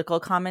have political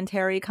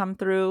commentary come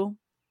through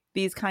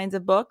these kinds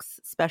of books,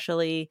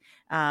 especially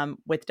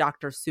with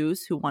Dr. Seuss,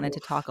 who wanted to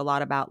talk a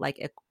lot about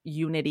like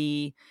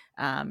unity,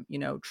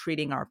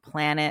 treating our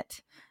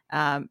planet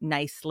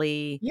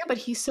nicely. Yeah, but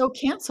he's so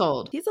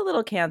canceled. He's a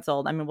little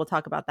canceled. I mean, we'll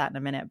talk about that in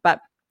a minute.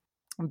 But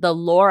the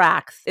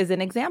Lorax is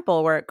an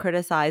example where it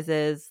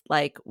criticizes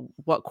like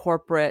what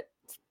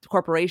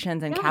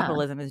corporations and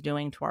capitalism is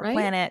doing to our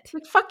planet.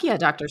 Like, fuck yeah,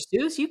 Dr.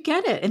 Seuss, you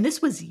get it. And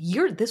this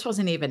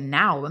wasn't even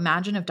now.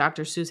 Imagine if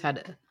Dr. Seuss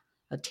had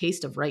a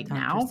taste of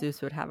now. Dr.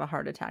 Seuss would have a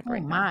heart attack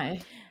right now.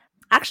 My.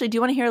 Actually, do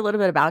you want to hear a little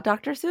bit about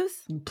Dr.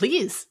 Seuss?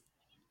 Please.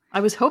 I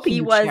was hoping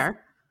he was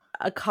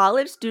a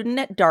college student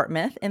at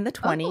Dartmouth in the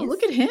 20s. Oh,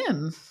 look at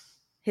him.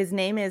 His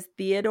name is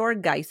Theodore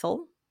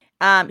Geisel.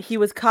 He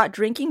was caught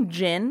drinking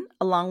gin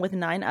along with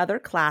 9 other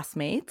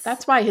classmates.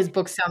 That's why his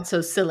book sounds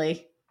so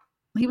silly.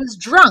 He was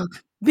drunk.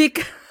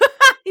 Because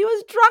he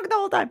was drunk the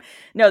whole time.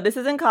 No, this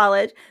is in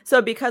college.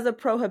 So because of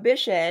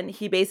prohibition,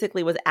 he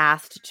basically was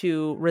asked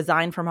to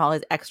resign from all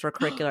his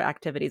extracurricular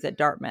activities at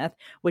Dartmouth,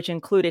 which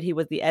included he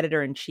was the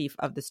editor-in-chief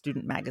of the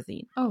student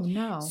magazine. Oh,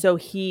 no. So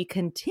he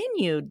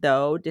continued,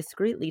 though,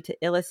 discreetly to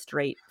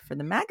illustrate for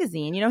the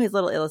magazine. You know his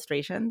little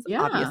illustrations?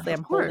 Yeah, obviously,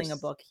 I'm holding a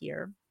book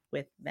here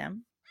with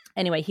them.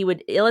 Anyway, he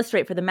would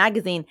illustrate for the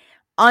magazine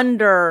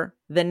under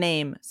the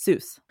name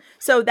Seuss.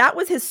 So that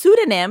was his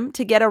pseudonym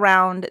to get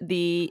around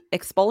the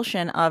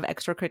expulsion of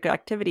extracurricular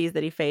activities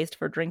that he faced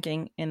for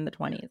drinking in the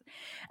 20s.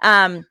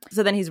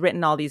 So then he's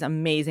written all these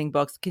amazing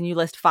books. Can you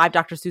list 5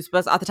 Dr. Seuss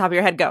books off the top of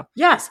your head? Go.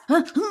 Yes.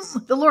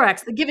 The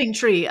Lorax, The Giving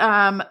Tree,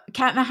 Cat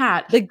in a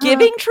Hat. The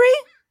Giving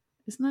Tree?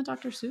 Isn't that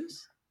Dr.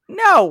 Seuss?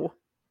 No.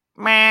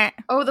 Meh.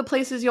 Oh, The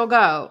Places You'll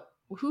Go.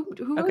 Who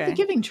wrote The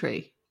Giving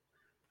Tree?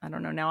 I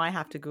don't know. Now I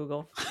have to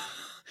Google.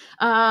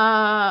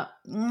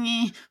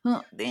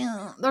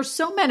 There's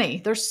so many.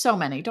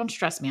 Don't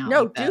stress me out.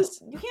 No, like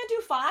this. You can't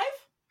do 5?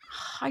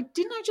 I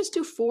just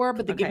do 4,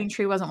 but The Giving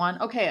Tree wasn't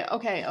one. Okay.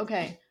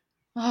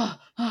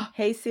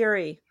 Hey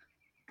Siri,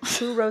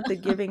 who wrote The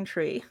Giving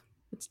Tree?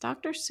 It's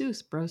Dr.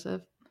 Seuss,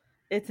 Broseph.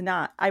 It's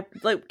not.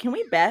 Can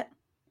we bet?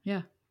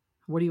 Yeah.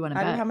 What do you want to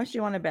bet? How much do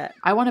you want to bet?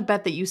 I want to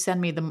bet that you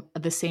send me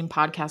the same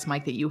podcast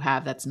mic that you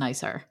have that's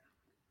nicer.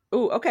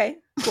 Ooh, okay.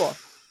 Cool.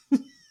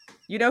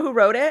 You know who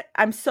wrote it?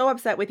 I'm so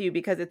upset with you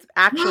because it's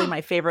actually my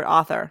favorite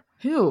author.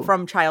 Who?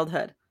 From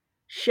childhood.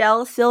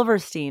 Shel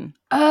Silverstein.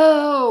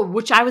 Oh,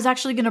 which I was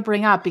actually going to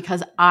bring up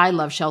because I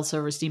love Shel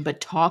Silverstein, but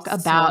talk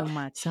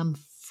about some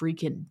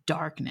freaking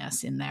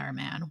darkness in there,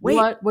 man. Wait.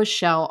 What was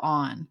Shel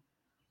on?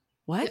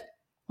 What?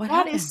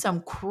 That is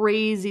some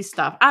crazy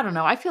stuff. I don't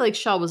know. I feel like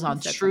Shel was on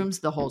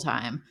shrooms the whole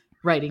time.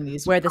 writing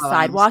these Where the poems.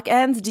 sidewalk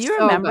ends. Do you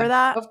remember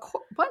that? Of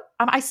course. What?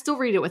 I still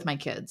read it with my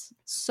kids.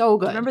 So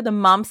good. Do you remember the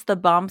mumps, the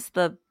bumps,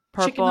 the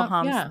purple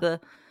humps,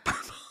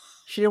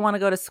 she didn't want to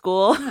go to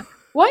school. Yeah.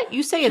 What?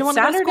 You say it's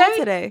Saturday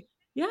today?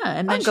 Yeah,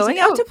 and then I'm going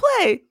out to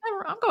play.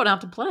 I'm going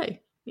out to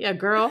play. Yeah,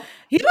 girl.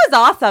 He was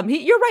awesome.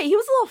 You're right. He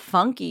was a little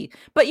funky,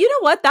 but you know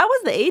what? That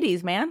was the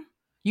 80s, man.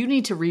 You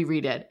need to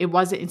reread it.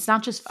 It's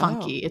not just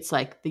funky. It's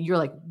like you're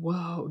like,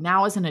 whoa.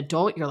 Now as an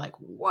adult, you're like,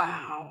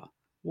 wow,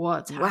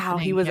 what's happening? Wow,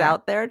 he was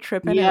out there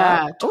tripping it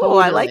up. Yeah, totally. Oh,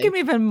 I like him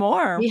even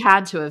more. He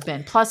had to have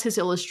been. Plus his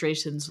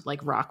illustrations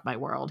like rock my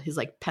world. His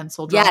like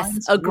pencil drawings.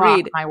 Yes,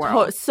 agreed. Rock my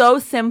world. So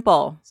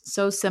simple.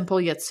 So simple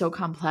yet so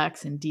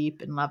complex and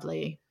deep and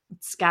lovely.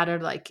 It's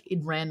scattered like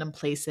in random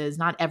places.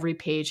 Not every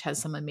page has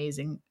some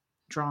amazing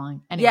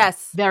drawing. Anyway,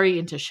 yes. Very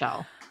into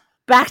show.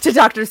 Back to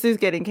Dr. Seuss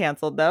getting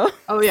canceled though.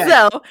 Oh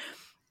yeah. So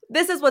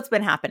this is what's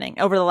been happening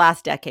over the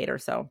last decade or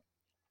so,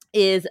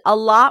 is a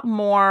lot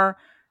more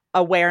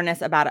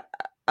awareness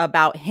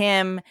about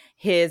him,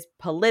 his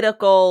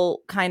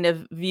political kind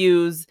of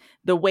views,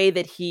 the way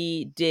that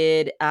he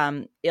did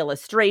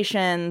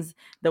illustrations,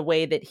 the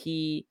way that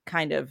he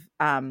kind of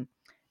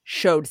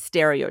showed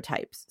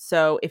stereotypes.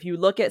 So if you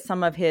look at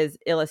some of his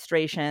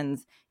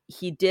illustrations,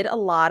 he did a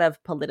lot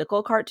of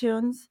political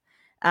cartoons.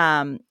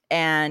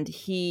 And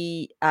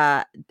he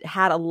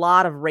had a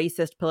lot of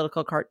racist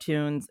political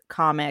cartoons,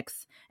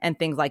 comics, and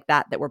things like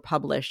that were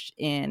published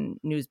in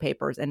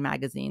newspapers and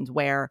magazines,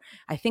 where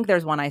I think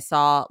there's one I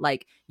saw,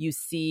 like you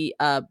see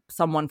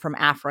someone from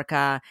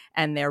Africa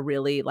and they're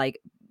really like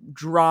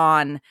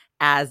drawn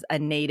as a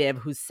native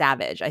who's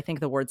savage. I think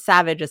the word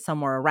savage is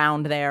somewhere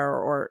around there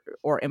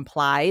or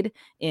implied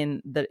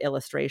in the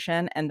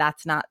illustration. And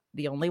that's not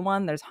the only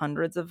one. There's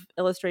hundreds of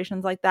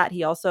illustrations like that.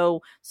 He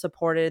also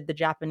supported the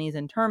Japanese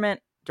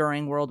internment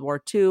during World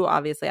War II,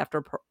 obviously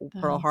after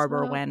Pearl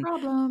Harbor, when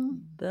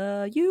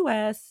the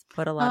U.S.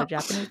 put a lot of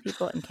Japanese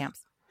people in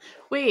camps.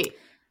 Wait,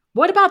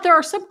 what about, there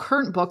are some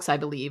current books, I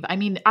believe. I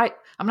mean, I'm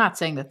not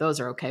saying that those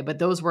are okay, but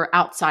those were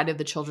outside of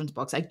the children's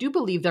books. I do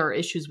believe there are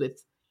issues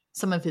with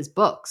some of his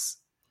books.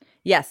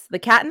 Yes, The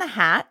Cat in the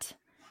Hat.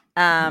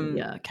 Cat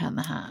in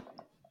the Hat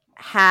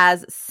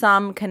has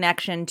some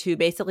connection to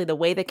basically the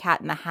way the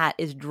Cat in the Hat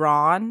is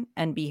drawn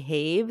and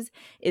behaves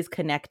is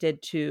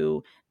connected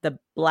to the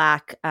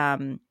black,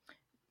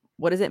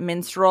 what is it,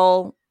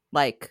 minstrel,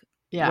 like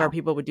where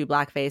people would do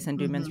blackface and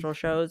do minstrel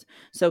shows.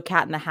 So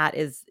Cat in the Hat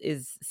is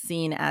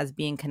seen as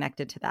being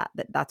connected to that.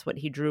 That's what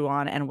he drew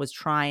on and was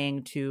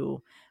trying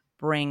to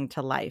bring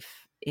to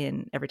life.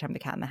 In every time the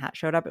Cat in the Hat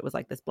showed up, it was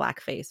like this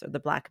black face or the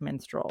black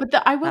minstrel.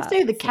 But I will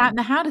say the Cat in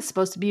the Hat is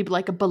supposed to be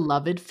like a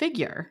beloved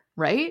figure,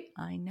 right?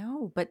 I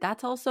know, but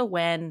that's also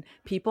when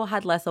people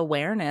had less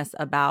awareness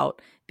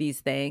about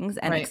these things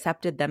and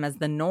accepted them as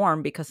the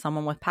norm because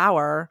someone with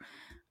power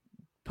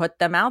put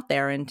them out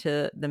there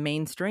into the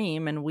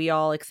mainstream and we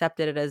all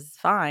accepted it as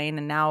fine.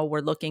 And now we're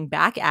looking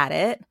back at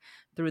it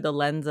through the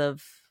lens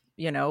of,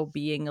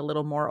 being a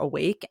little more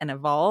awake and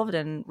evolved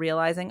and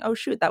realizing, oh,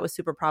 shoot, that was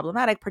super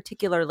problematic,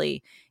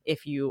 particularly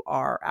if you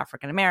are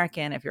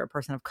African-American, if you're a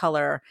person of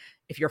color,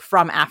 if you're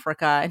from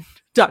Africa and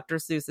Dr.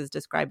 Seuss is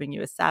describing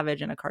you as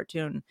savage in a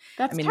cartoon.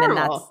 That's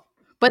terrible.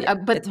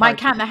 But my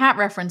Cat in the Hat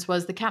reference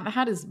was the Cat in the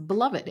Hat is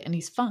beloved and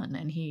he's fun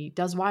and he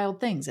does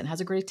wild things and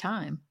has a great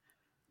time.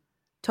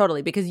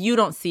 Totally, because you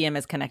don't see him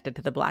as connected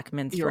to the black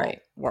minstrel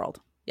world.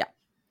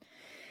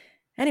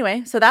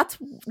 Anyway, so that's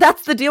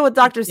the deal with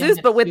Dr.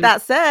 Seuss. But with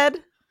that said,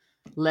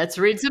 let's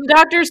read some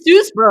Dr.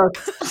 Seuss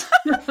books.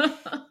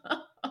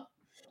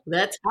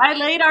 Let's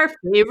highlight our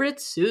favorite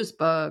Seuss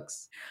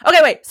books. Okay,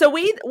 wait. So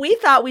we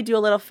thought we'd do a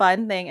little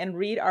fun thing and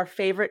read our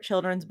favorite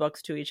children's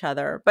books to each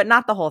other, but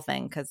not the whole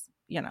thing because,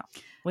 we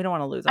don't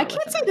want to lose our I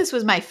can't say this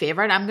was my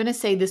favorite. I'm going to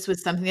say this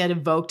was something that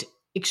evoked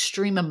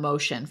extreme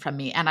emotion from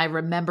me, and I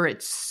remember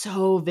it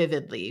so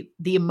vividly,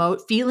 the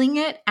feeling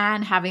it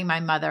and having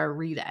my mother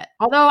read it.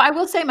 Although I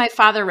will say my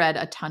father read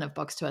a ton of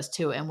books to us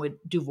too and would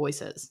do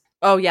voices.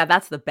 Oh yeah,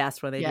 that's the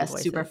best when they do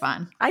voices. Super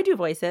fun. I do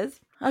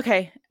voices.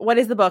 Okay, what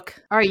is the book?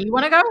 All right, you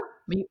want to go?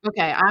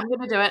 Okay, I'm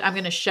going to do it. I'm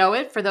going to show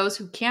it for those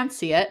who can't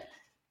see it.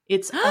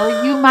 It's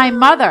Are You My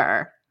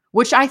Mother?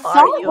 Which I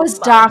thought was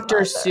Dr.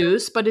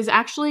 Seuss, but is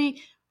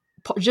actually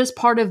just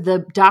part of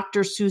the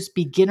Dr. Seuss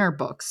Beginner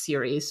Book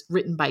series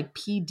written by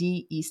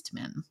P.D.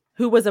 Eastman,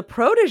 who was a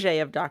protege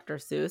of Dr.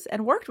 Seuss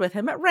and worked with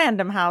him at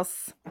Random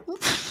House.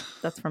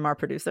 That's from our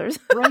producers.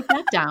 Write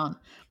that down.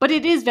 But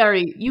it is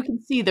you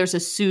can see there's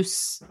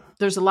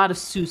a lot of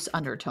Seuss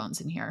undertones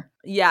in here.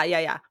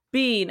 Yeah.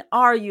 Bean,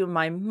 Are You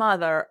My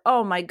Mother?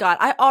 Oh my God.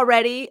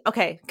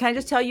 Okay, can I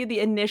just tell you the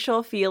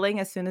initial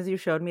feeling as soon as you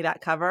showed me that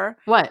cover?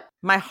 What?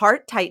 My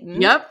heart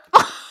tightened. Yep.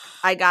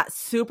 I got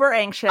super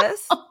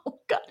anxious. Oh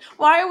God,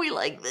 why are we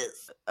like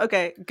this?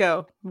 Okay,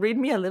 go. Read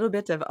me a little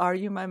bit of Are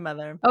You My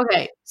Mother?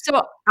 Okay,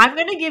 so I'm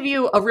going to give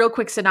you a real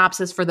quick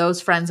synopsis for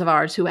those friends of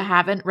ours who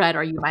haven't read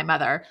Are You My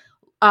Mother.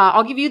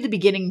 I'll give you the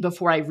beginning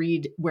before I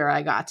read where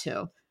I got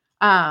to.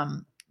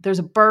 There's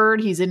a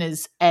bird. He's in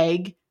his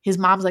egg. his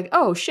mom's like,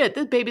 oh shit,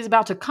 this baby's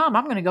about to come.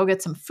 I'm going to go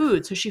get some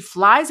food. So she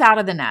flies out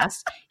of the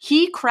nest.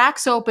 He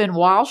cracks open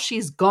while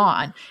she's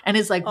gone and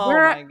is like,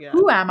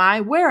 who am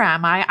I? Where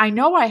am I? I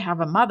know I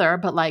have a mother,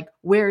 but like,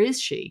 where is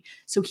she?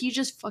 So he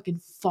just fucking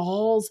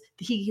falls.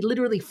 He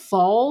literally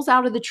falls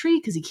out of the tree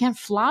because he can't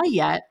fly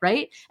yet,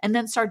 right? And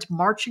then starts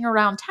marching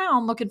around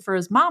town looking for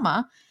his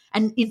mama.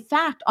 And in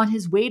fact, on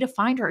his way to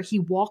find her, he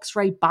walks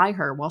right by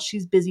her while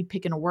she's busy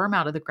picking a worm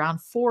out of the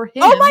ground for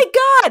him. Oh my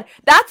God.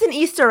 That's an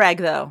Easter egg,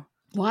 though.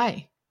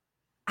 Why?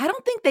 I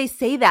don't think they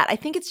say that. I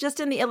think it's just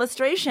in the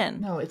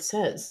illustration. No, it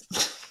says.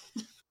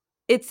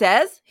 It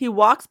says he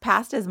walks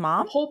past his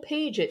mom? The whole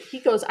page, he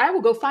goes, I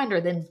will go find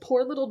her. Then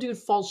poor little dude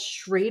falls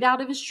straight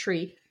out of his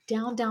tree.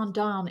 Down, down,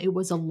 down. It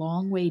was a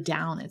long way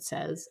down, it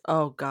says.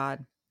 Oh,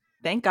 God.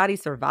 Thank God he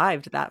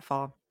survived that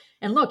fall.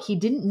 And look, he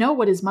didn't know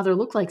what his mother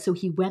looked like, so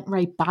he went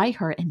right by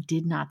her and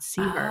did not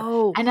see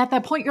her. And at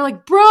that point, you're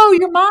like, bro,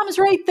 your mom's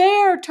right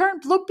there.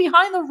 Look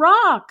behind the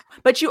rock.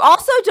 But you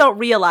also don't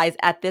realize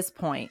at this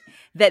point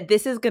that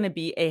this is going to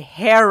be a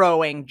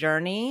harrowing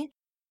journey.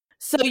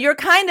 So you're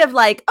kind of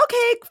like,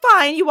 okay,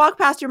 fine. You walk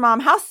past your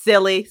mom. How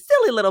silly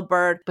little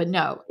bird. But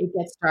no, it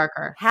gets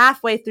darker.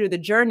 Halfway through the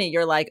journey,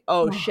 you're like,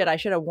 oh shit, I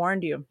should have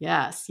warned you.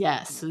 Yes.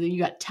 So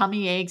you got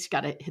tummy aches. You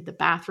got to hit the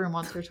bathroom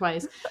once or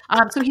twice.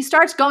 So he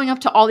starts going up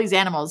to all these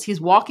animals.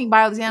 He's walking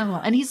by all these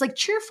animals and he's like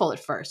cheerful at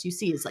first. You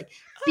see his like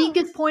beak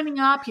is pointing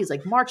up. He's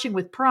like marching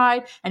with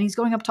pride and he's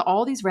going up to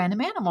all these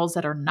random animals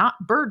that are not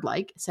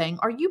bird-like saying,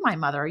 are you my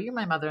mother? Are you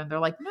my mother? And they're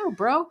like, no,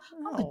 bro,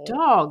 I'm a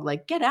dog.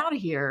 Like, get out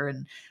of here.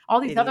 And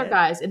all these other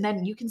guys. And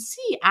then you can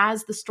see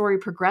as the story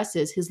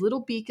progresses, his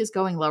little beak is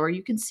going lower.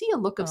 You can see a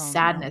look of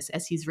sadness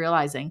as he's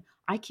realizing,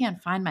 I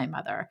can't find my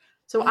mother.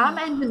 So I'm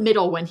in the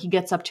middle when he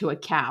gets up to a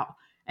cow.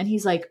 And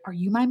he's like, are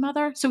you my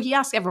mother? So he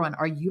asks everyone,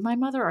 are you my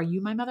mother? Are you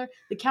my mother?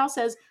 The cow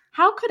says,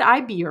 how could I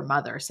be your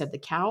mother? Said the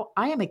cow.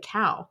 I am a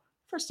cow.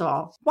 First of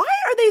all, why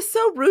are they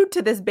so rude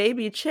to this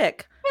baby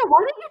chick? Yeah, why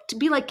don't you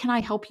be like, can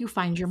I help you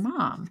find your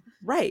mom?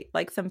 Right.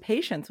 Like some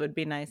patience would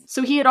be nice.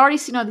 So he had already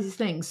seen all these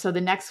things. So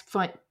the next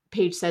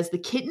page says the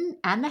kitten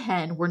and the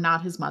hen were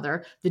not his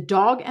mother. The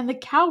dog and the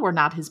cow were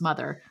not his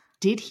mother.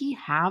 Did he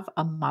have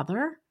a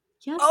mother?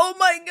 Yes. Oh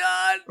my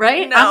God.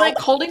 Right? No. I'm like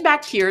holding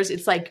back tears.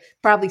 It's like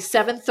probably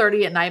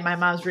 7:30 at night. My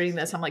mom's reading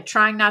this. I'm like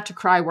trying not to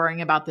cry,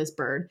 worrying about this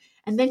bird.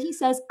 And then he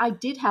says, I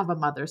did have a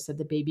mother, said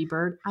the baby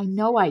bird. I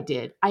know I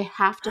did. I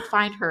have to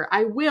find her.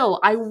 I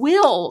will.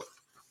 Oh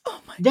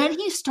then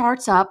he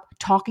starts up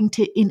talking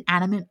to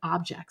inanimate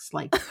objects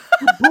like a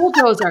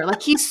bulldozer.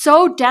 Like he's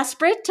so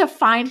desperate to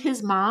find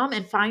his mom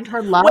and find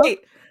her love.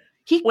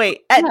 Wait.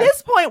 At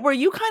this point, were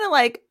you kind of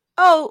like,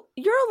 oh,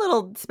 you're a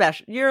little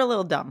special. You're a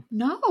little dumb.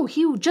 No,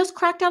 he just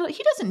cracked out.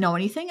 He doesn't know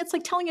anything. It's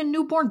like telling a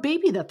newborn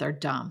baby that they're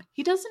dumb.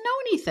 He doesn't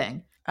know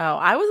anything. Oh,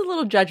 I was a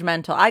little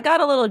judgmental. I got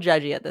a little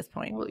judgy at this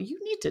point. Well, you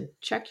need to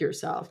check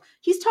yourself.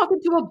 He's talking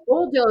to a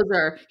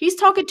bulldozer. He's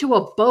talking to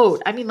a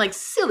boat. I mean, like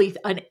silly,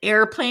 an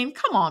airplane.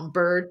 Come on,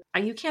 bird.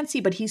 You can't see,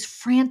 but he's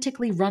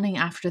frantically running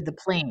after the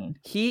plane.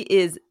 He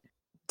is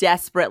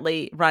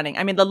desperately running.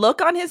 I mean, the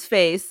look on his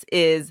face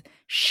is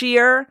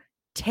sheer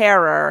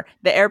terror.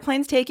 The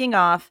airplane's taking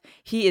off.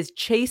 He is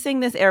chasing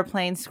this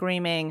airplane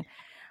screaming,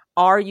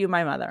 are you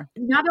my mother?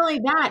 Not only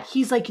that,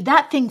 he's like,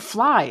 that thing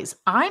flies.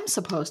 I'm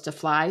supposed to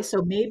fly.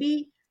 So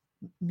maybe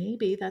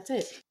that's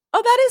it.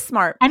 Oh, that is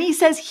smart. And he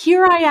says,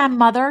 here I am,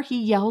 mother.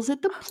 He yells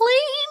at the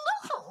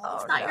plane. Oh,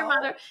 it's not your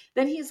mother.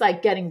 Then he's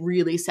like getting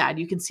really sad.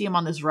 You can see him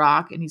on this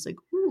rock and he's like,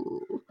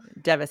 ooh.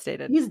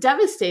 Devastated. He's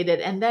devastated.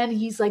 And then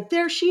he's like,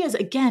 there she is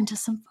again to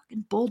some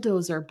fucking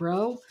bulldozer,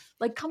 bro.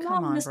 Like, come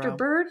on, Mr. Bro.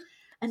 Bird.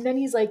 And then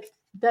he's like,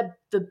 the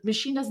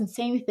machine doesn't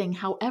say anything.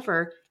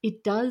 However,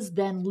 it does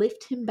then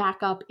lift him back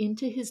up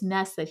into his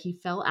nest that he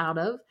fell out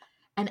of.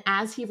 And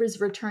as he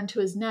was returned to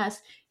his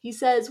nest, he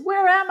says,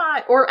 where am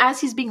I? Or as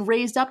he's being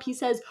raised up, he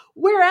says,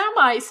 where am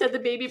I? Said the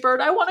baby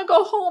bird. I want to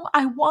go home.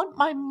 I want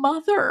my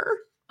mother.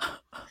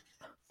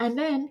 And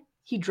then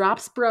he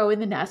drops Bro in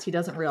the nest. He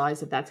doesn't realize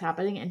that that's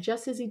happening. And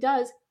just as he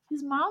does,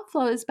 his mom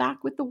flies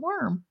back with the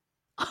worm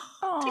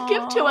to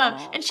give to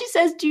him. And she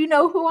says, do you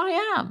know who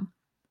I am?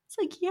 It's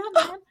like, yeah,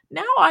 man,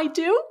 now I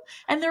do.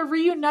 And they're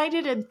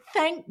reunited. And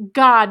thank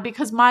God,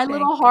 because my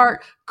little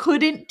heart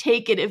couldn't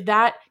take it if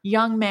that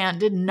young man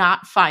did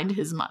not find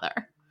his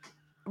mother.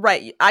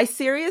 Right. I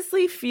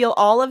seriously feel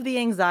all of the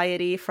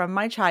anxiety from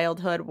my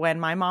childhood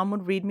when my mom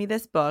would read me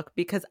this book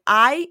because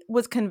I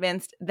was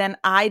convinced then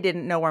I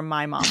didn't know where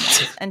my mom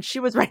was. And she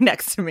was right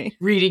next to me.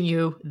 Reading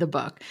you the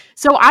book.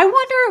 So I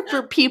wonder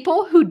for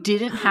people who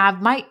didn't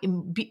have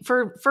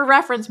for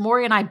reference,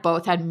 Mory and I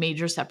both had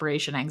major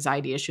separation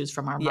anxiety issues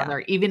from our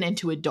mother, even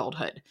into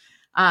adulthood.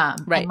 Right.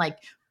 And like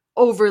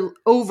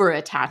over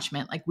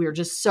attachment. Like we were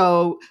just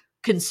so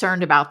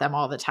concerned about them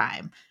all the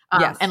time.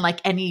 And like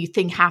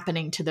anything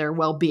happening to their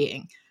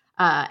well-being.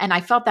 And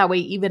I felt that way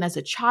even as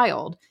a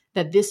child,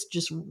 that this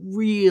just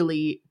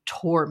really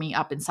tore me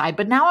up inside.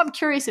 But now I'm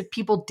curious if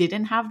people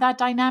didn't have that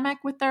dynamic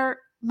with their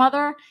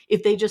mother,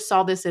 if they just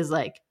saw this as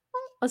like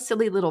a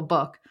silly little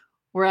book.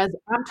 Whereas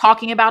I'm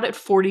talking about it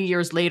 40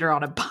 years later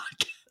on a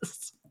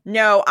podcast.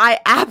 No, I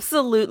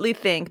absolutely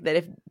think that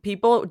if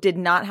people did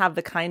not have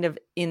the kind of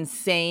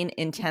insane,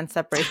 intense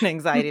separation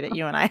anxiety that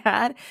you and I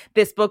had,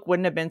 this book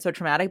wouldn't have been so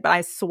traumatic. But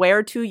I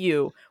swear to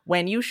you,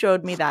 when you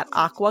showed me that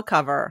aqua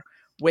cover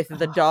with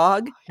the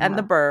dog and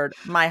the bird,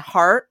 my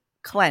heart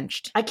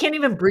clenched. I can't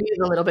even breathe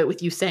a little bit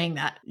with you saying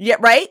that. Yeah,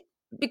 right?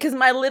 Because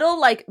my little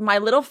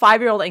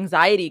 5-year-old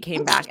anxiety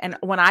came back. And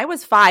when I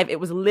was 5, it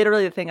was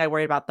literally the thing I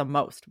worried about the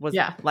most was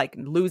like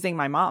losing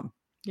my mom.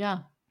 Yeah.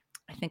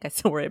 I think I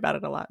still worry about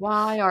it a lot.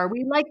 Why are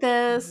we like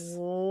this?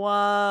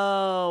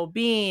 Whoa,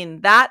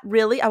 Bean. That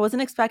really, I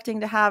wasn't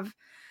expecting to have,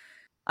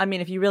 I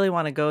mean, if you really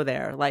want to go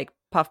there, like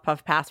puff,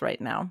 puff, pass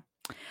right now.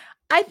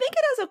 I think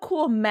it has a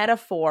cool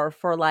metaphor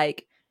for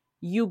like,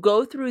 you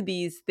go through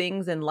these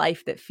things in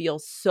life that feel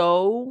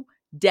so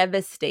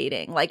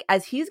devastating. Like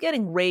as he's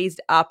getting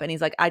raised up and he's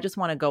like, I just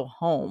want to go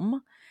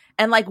home.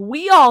 And like,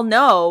 we all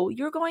know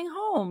you're going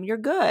home. You're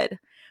good.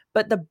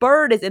 But the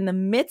bird is in the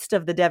midst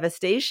of the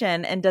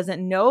devastation and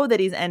doesn't know that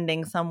he's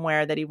ending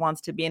somewhere that he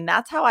wants to be. And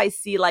that's how I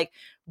see like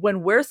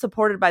when we're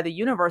supported by the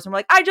universe and we're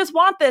like, I just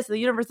want this. The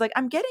universe is like,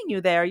 I'm getting you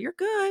there. You're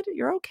good.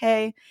 You're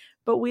okay.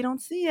 But we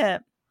don't see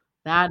it.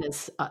 That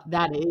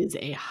is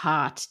a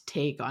hot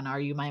take on Are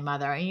You My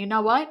Mother? And you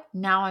know what?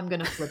 Now I'm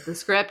going to flip the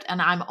script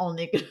and I'm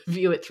only going to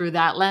view it through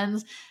that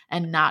lens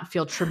and not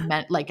feel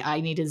like I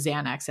need a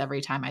Xanax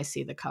every time I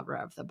see the cover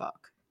of the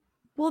book.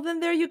 Well,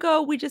 then there you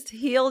go. We just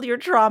healed your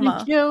trauma.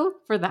 Thank you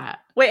for that.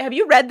 Wait, have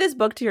you read this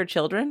book to your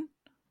children?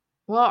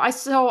 Well,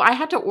 I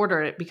had to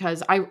order it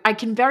because I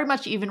can very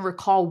much even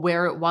recall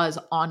where it was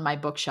on my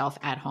bookshelf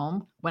at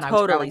home when I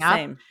was growing up.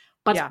 Same.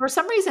 But for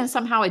some reason,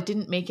 somehow it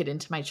didn't make it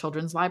into my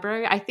children's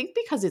library. I think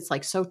because it's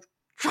like so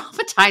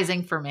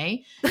traumatizing for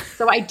me.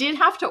 So I did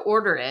have to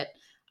order it.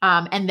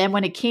 And then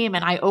when it came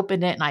and I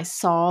opened it and I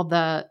saw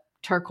the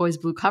turquoise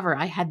blue cover,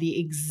 I had the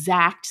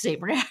exact same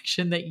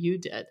reaction that you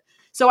did.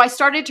 So I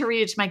started to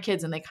read it to my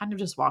kids and they kind of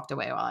just walked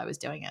away while I was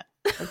doing it.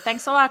 Like,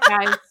 thanks a lot,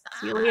 guys.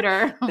 See you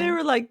later. They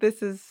were like,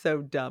 this is so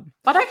dumb.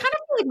 But I kind of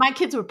feel like my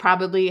kids would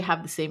probably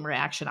have the same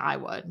reaction I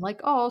would. Like,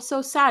 oh,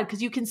 so sad.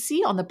 Because you can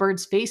see on the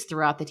bird's face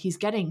throughout that he's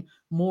getting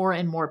more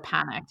and more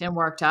panicked and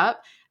worked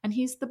up. And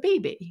he's the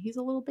baby. He's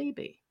a little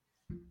baby.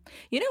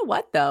 You know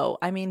what, though?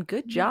 I mean,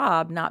 good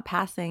job not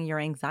passing your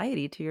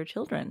anxiety to your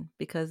children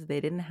because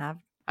they didn't have.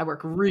 I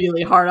work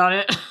really hard on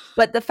it.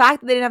 But the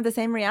fact that they didn't have the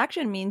same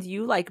reaction means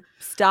you like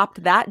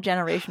stopped that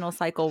generational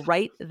cycle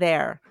right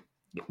there.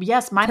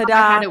 Yes, my mother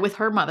had it with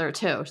her mother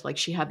too. Like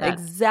she had that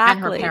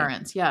exactly, and her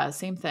parents. Yeah,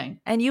 same thing.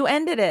 And you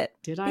ended it.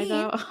 Did I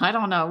though? I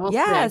don't know. We'll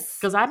see.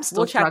 Because I'm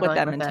still struggling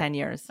check with them in 10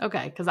 years.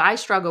 Okay, because I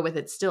struggle with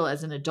it still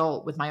as an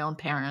adult with my own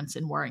parents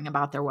and worrying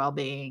about their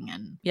well-being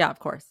and yeah, of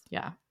course.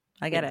 Yeah,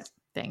 I get it.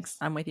 Thanks.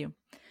 I'm with you.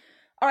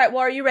 All right.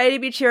 Well, are you ready to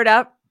be cheered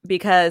up?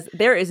 Because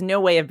there is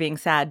no way of being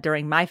sad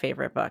during my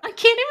favorite book. I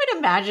can't even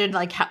imagine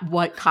like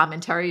what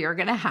commentary you're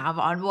going to have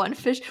on One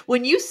Fish.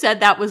 When you said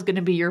that was going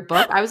to be your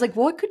book, I was like,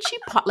 what could she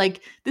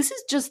like? This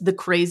is just the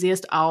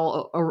craziest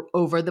all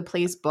over the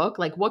place book.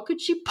 Like, what could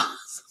she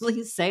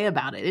possibly say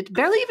about it? It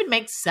barely even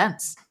makes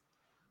sense.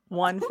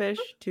 One Fish,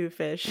 Two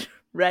Fish,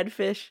 Red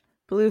Fish,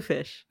 Blue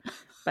Fish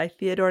by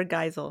Theodore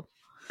Geisel.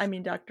 I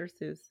mean, Dr.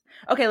 Seuss.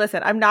 Okay,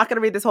 listen, I'm not going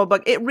to read this whole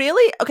book. It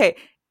really, okay,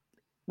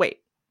 wait.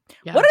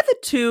 Yeah. What are the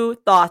two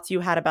thoughts you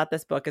had about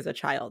this book as a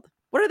child?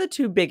 What are the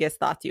two biggest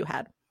thoughts you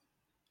had?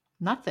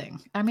 Nothing.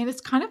 I mean, it's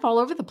kind of all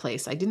over the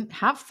place. I didn't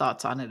have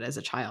thoughts on it as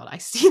a child. I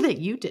see that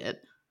you did.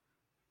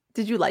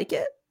 Did you like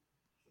it?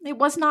 It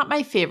was not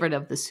my favorite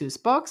of the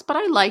Seuss books, but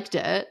I liked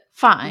it.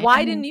 Fine.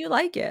 Why didn't you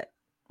like it?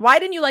 Why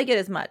didn't you like it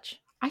as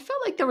much? I felt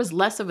like there was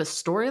less of a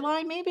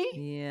storyline, maybe.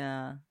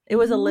 Yeah. It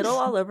was a little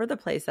all over the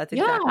place. That's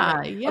exactly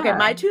right. Yeah. Okay,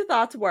 my two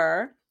thoughts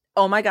were,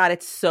 oh my God,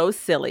 it's so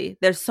silly.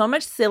 There's so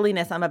much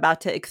silliness I'm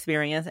about to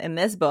experience in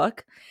this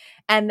book.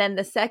 And then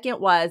the second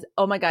was,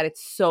 oh my God,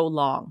 it's so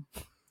long.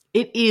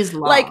 It is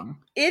long. Like,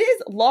 it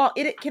is long.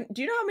 Do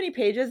you know how many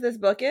pages this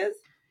book is?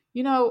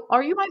 You know,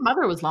 Are You My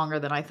Mother was longer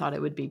than I thought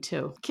it would be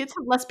too. Kids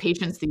have less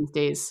patience these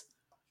days.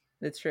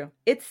 That's true.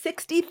 It's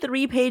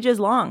 63 pages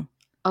long.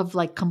 Of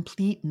like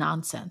complete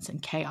nonsense and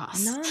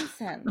chaos.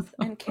 Nonsense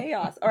and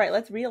chaos. All right,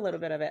 let's read a little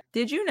bit of it.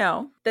 Did you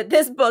know that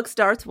this book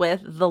starts with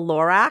the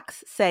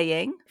Lorax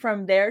saying,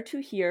 from there to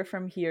here,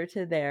 from here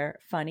to there,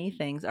 funny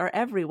things are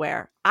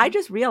everywhere. I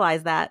just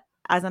realized that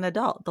as an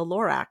adult, the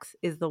Lorax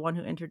is the one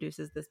who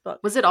introduces this book.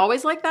 Was it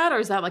always like that or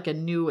is that like a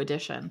new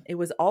addition? It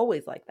was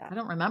always like that. I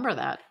don't remember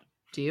that.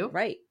 Do you?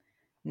 Right.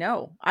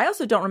 No. I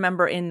also don't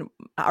remember in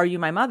Are You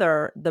My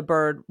Mother, the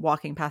bird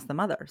walking past the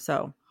mother.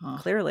 So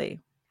clearly...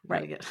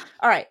 Right.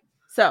 All right.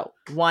 So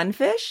One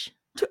Fish.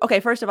 Okay.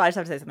 First of all, I just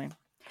have to say something.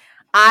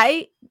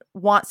 I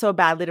want so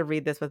badly to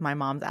read this with my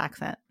mom's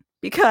accent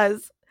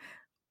because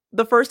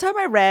the first time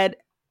I read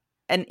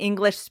an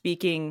English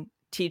speaking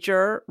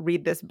teacher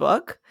read this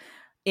book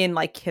in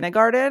like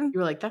kindergarten, you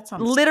were like, that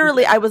sounds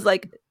literally, stupid.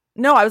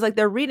 I was like,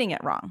 they're reading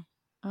it wrong.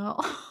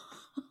 Oh,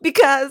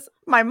 because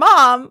my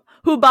mom,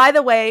 who by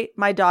the way,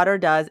 my daughter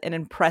does an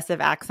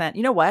impressive accent.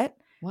 You know what?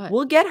 What?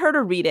 We'll get her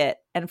to read it.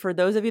 And for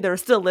those of you that are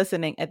still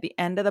listening, at the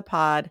end of the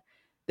pod,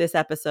 this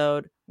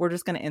episode, we're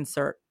just going to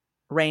insert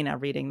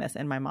Raina reading this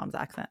in my mom's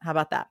accent. How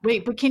about that?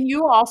 Wait, but can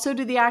you also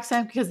do the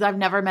accent? Because I've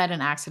never met an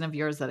accent of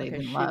yours that I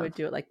didn't love. She would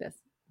do it like this.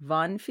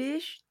 1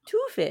 fish,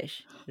 2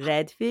 fish,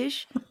 red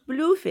fish,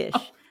 blue fish,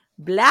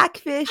 black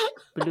fish,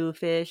 blue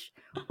fish,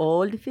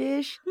 old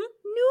fish,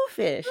 new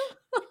fish.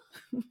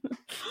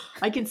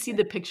 I can see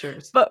the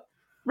pictures. But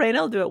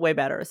Raina will do it way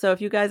better. So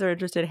if you guys are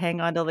interested,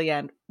 hang on till the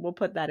end. We'll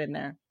put that in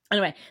there.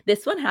 Anyway,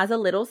 this one has a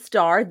little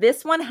star.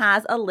 This one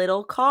has a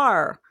little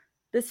car.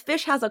 This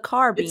fish has a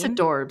car, Bean. It's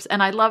adorbs.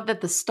 And I love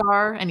that the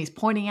star, and he's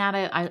pointing at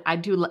it. I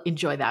do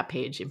enjoy that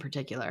page in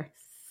particular.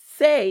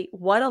 Say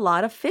what a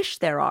lot of fish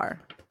there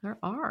are. There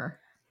are.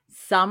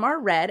 Some are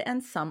red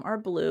and some are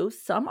blue.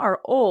 Some are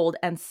old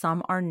and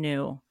some are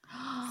new.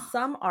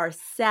 Some are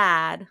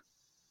sad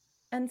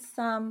and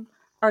some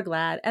are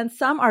glad. And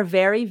some are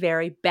very,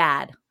 very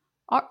bad.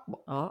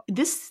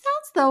 This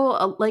sounds,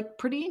 though, like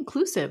pretty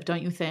inclusive,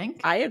 don't you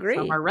think? I agree.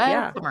 Some are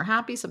red, some are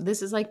happy.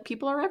 This is like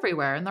people are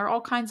everywhere, and they're all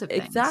kinds of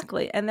things.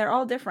 Exactly. And they're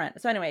all different.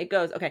 So anyway, it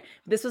goes, okay,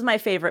 this was my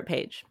favorite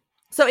page.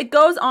 So it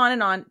goes on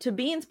and on. To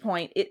Bean's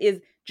point, it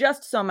is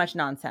just so much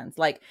nonsense.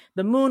 Like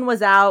the moon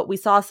was out. We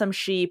saw some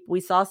sheep.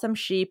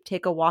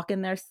 Take a walk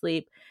in their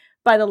sleep.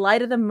 By the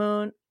light of the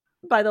moon,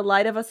 by the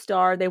light of a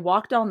star, they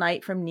walked all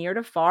night from near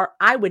to far.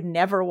 I would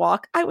never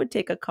walk. I would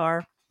take a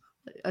car.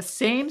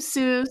 Same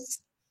Seuss.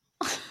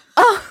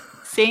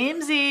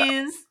 Same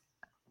Z's.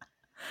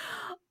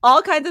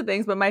 All kinds of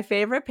things. But my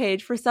favorite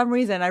page, for some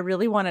reason, I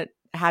really want to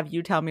have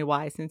you tell me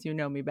why, since you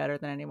know me better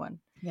than anyone.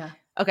 Yeah.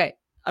 Okay.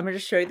 I'm going to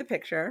show you the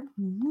picture.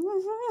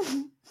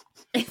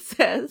 It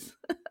says,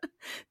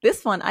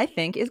 this one, I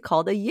think, is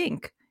called a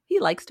yink. He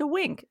likes to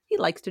wink. He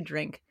likes to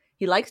drink.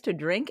 He likes to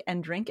drink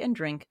and drink and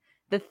drink.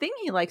 The thing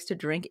he likes to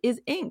drink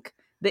is ink.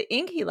 The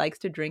ink he likes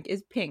to drink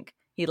is pink.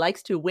 He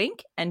likes to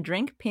wink and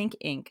drink pink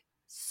ink.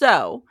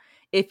 So,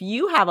 if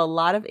you have a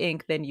lot of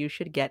ink, then you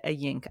should get a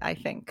yink, I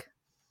think.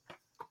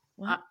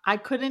 I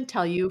couldn't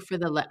tell you for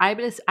the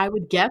I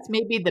would guess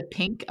maybe the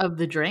pink of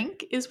the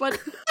drink is what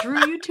drew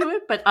you to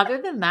it, but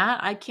other than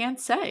that, I can't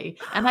say.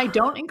 And I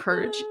don't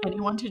encourage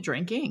anyone to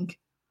drink ink.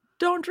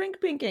 Don't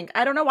drink pink ink.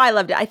 I don't know why I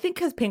loved it. I think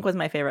because pink was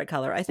my favorite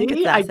color. I think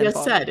it's that simple.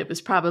 Just said it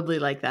was probably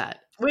like that.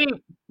 Wait,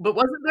 but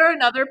wasn't there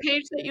another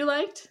page that you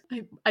liked?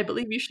 I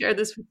believe you shared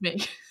this with me.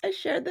 I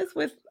shared this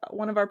with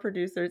one of our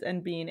producers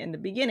and Bean in the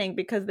beginning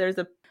because there's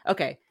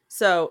okay.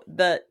 So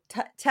the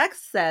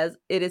text says,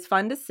 it is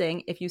fun to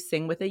sing if you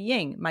sing with a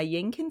ying. My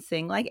ying can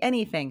sing like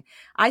anything.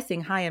 I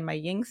sing high and my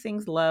ying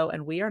sings low,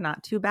 and we are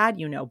not too bad,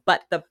 you know.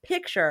 But the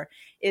picture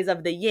is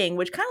of the ying,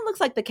 which kind of looks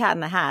like the Cat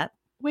in the Hat.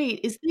 Wait,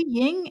 is the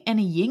ying and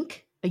a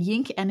yink? A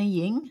yink and a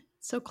ying?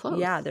 So close.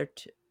 Yeah,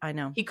 I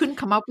know. He couldn't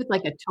come up with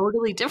like a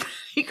totally different,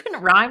 he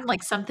couldn't rhyme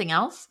like something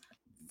else?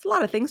 It's a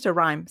lot of things to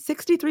rhyme.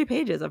 63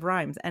 pages of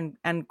rhymes and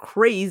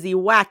crazy,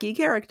 wacky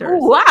characters.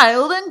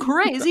 Wild and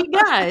crazy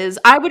guys.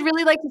 I would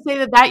really like to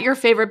say that your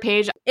favorite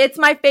page. It's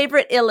my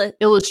favorite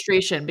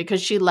illustration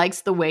because she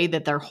likes the way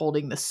that they're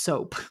holding the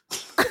soap.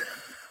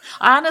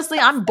 Honestly,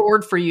 I'm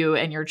bored for you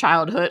and your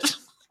childhood.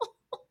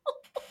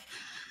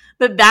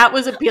 That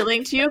was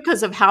appealing to you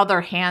because of how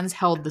their hands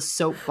held the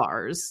soap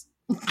bars.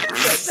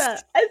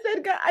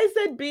 I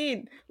said,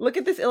 Bean, look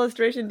at this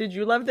illustration. Did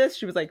you love this?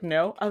 She was like,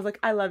 no. I was like,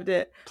 I loved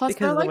it. Plus,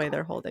 because of the way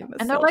they're holding this.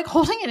 And they're like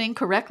holding it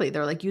incorrectly.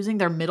 They're like using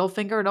their middle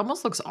finger. It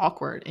almost looks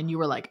awkward. And you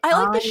were like, I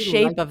like the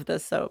shape of the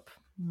soap.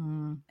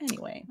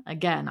 Anyway,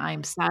 again,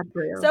 I'm sad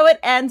for you. So it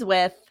ends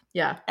with,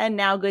 yeah. And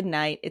now good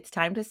night. It's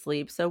time to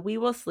sleep. So we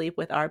will sleep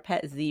with our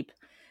pet Zeep.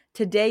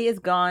 Today is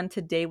gone.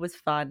 Today was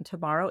fun.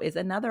 Tomorrow is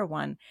another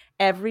one.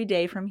 Every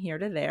day from here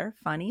to there,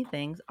 funny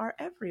things are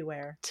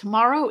everywhere.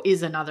 Tomorrow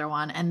is another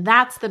one. And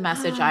that's the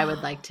message I would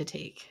like to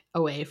take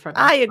away from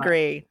this. I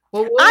agree.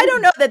 Well, I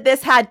don't know that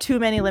this had too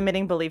many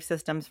limiting belief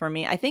systems for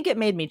me. I think it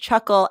made me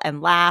chuckle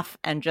and laugh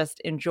and just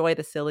enjoy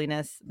the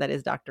silliness that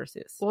is Dr.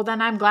 Seuss. Well,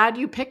 then I'm glad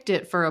you picked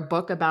it for a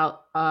book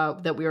about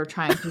that we were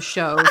trying to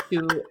show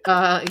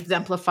to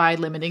exemplify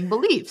limiting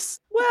beliefs.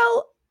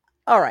 Well,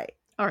 all right.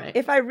 All right.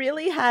 If I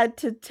really had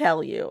to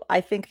tell you,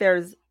 I think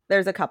there's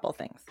a couple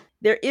things.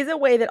 There is a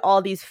way that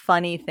all these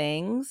funny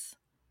things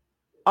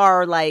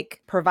are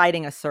like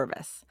providing a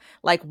service.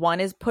 Like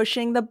one is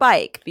pushing the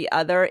bike. The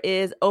other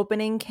is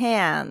opening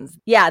cans.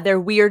 Yeah, their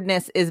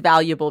weirdness is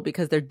valuable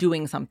because they're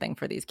doing something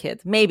for these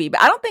kids. Maybe.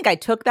 But I don't think I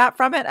took that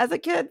from it as a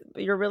kid.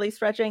 You're really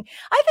stretching.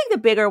 I think the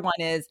bigger one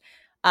is,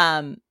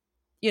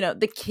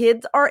 the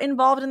kids are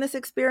involved in this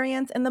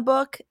experience in the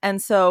book.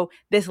 And so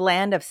this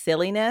land of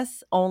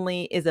silliness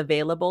only is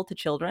available to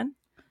children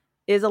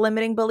is a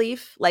limiting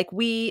belief.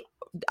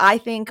 I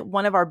think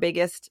one of our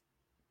biggest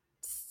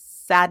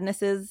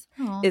sadnesses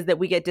is that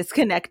we get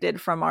disconnected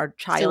from our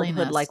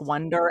childhood, like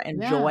wonder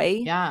and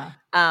joy. Yeah.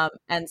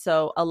 And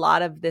so a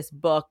lot of this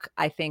book,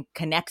 I think,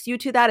 connects you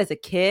to that as a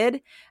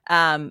kid.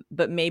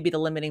 But maybe the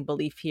limiting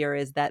belief here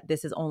is that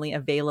this is only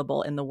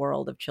available in the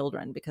world of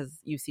children because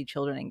you see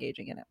children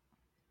engaging in it.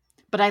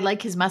 But I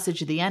like his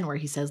message at the end where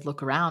he says,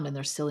 look around and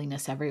there's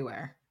silliness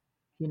everywhere.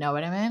 You know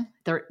what I mean?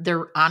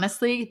 There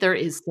honestly, there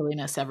is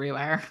silliness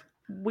everywhere.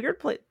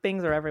 weird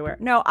things are everywhere.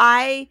 No,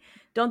 I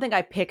don't think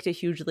I picked a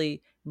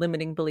hugely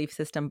limiting belief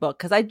system book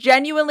because I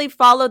genuinely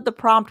followed the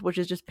prompt, which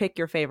is just pick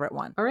your favorite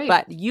one. All right.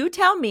 But you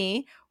tell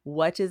me,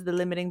 what is the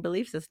limiting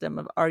belief system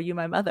of Are You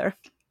My Mother?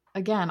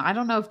 Again, I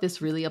don't know if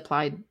this really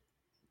applied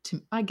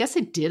to, I guess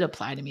it did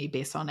apply to me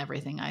based on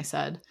everything I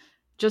said.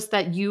 Just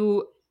that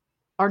you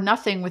are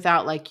nothing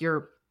without like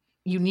you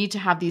need to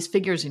have these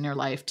figures in your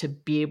life to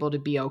be able to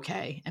be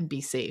okay and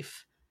be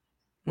safe.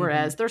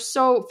 Whereas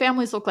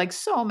families look like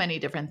so many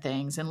different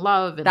things, and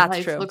love and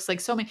life looks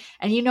like so many.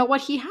 And you know what?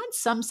 He had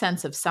some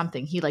sense of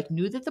something. He like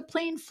knew that the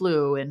plane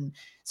flew. And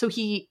so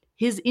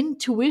his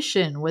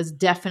intuition was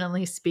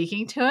definitely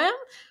speaking to him,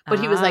 but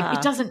he was like,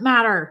 it doesn't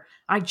matter.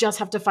 I just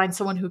have to find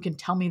someone who can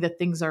tell me that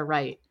things are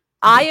right.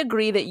 I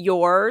agree that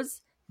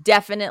yours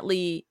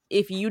definitely,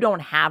 if you don't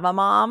have a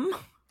mom,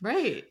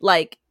 right,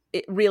 like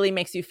it really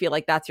makes you feel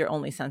like that's your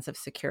only sense of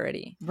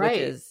security, right, which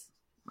is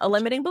a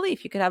limiting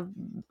belief. You could have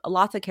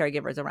lots of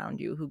caregivers around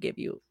you who give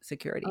you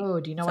security. Oh,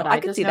 do you know what I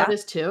just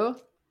noticed too?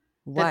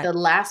 What? That the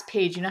last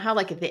page, you know how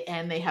like at the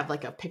end they have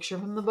like a picture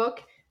from the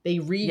book? They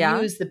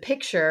reuse the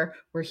picture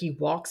where he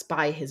walks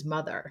by his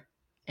mother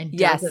and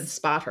doesn't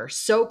spot her.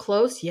 So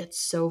close, yet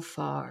so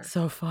far.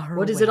 So far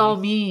What does it all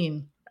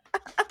mean?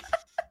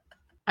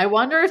 I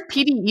wonder if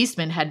P.D.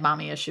 Eastman had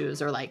mommy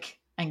issues or like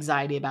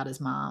anxiety about his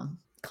mom.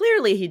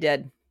 Clearly he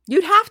did.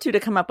 You'd have to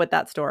come up with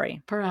that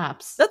story.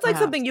 Perhaps. That's like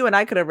something you and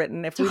I could have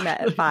written if we met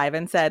at 5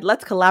 and said,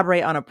 let's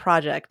collaborate on a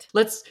project.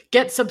 Let's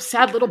get some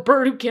sad little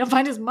bird who can't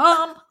find his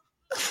mom.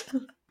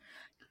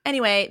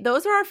 Anyway,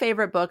 those are our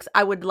favorite books.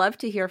 I would love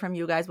to hear from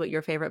you guys what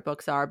your favorite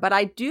books are. But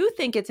I do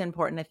think it's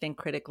important to think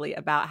critically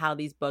about how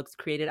these books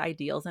created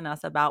ideals in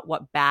us about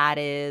what bad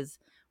is,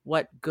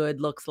 what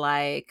good looks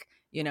like,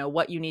 you know,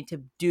 what you need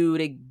to do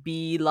to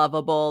be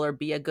lovable or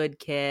be a good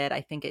kid. I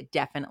think it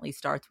definitely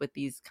starts with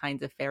these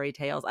kinds of fairy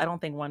tales. I don't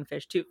think One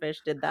Fish, Two Fish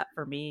did that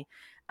for me,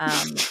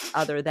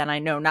 other than I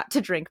know not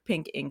to drink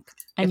pink ink.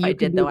 And if you I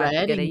did, though, I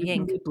have to get a you yink.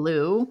 Can be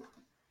blue.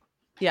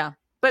 Yeah.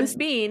 But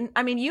Bean,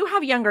 I mean, you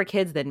have younger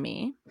kids than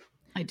me.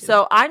 I do.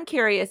 So I'm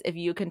curious if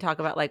you can talk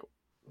about like,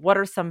 what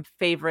are some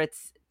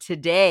favorites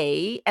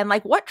today? And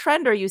like, what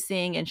trend are you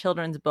seeing in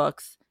children's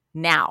books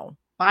now?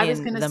 I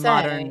was going to say,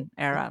 modern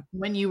era.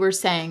 When you were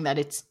saying that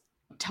it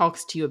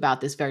talks to you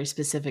about this very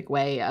specific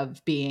way of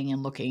being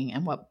and looking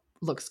and what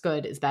looks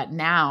good, is that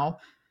now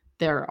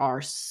there are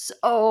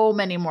so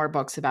many more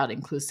books about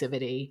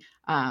inclusivity,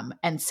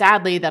 and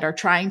sadly that are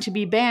trying to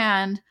be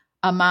banned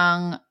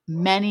among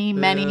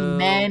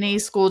many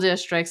school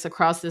districts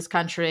across this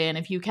country. And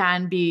if you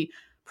can be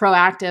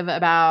proactive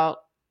about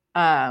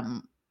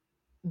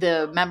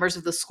the members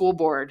of the school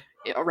board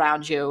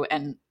around you,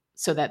 and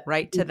so that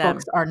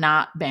books are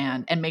not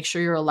banned, and make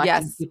sure you're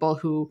electing people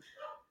who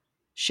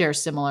share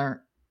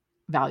similar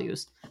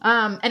values.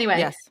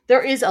 Anyway,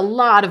 there is a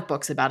lot of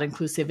books about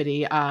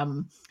inclusivity,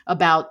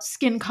 about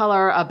skin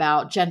color,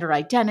 about gender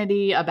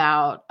identity,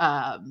 about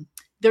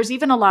there's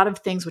even a lot of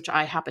things which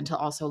I happen to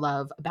also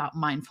love about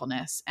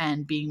mindfulness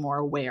and being more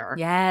aware.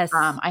 Yes.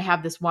 I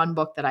have this one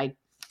book that I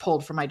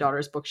pulled from my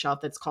daughter's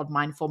bookshelf that's called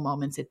Mindful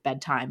Moments at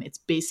Bedtime. It's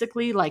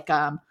basically like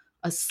a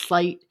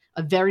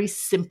very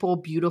simple,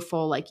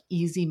 beautiful, like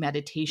easy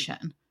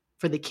meditation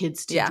for the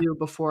kids to do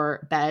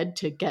before bed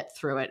to get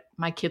through it.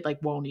 My kid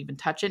like won't even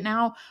touch it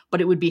now, but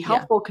it would be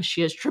helpful because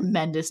she has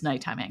tremendous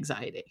nighttime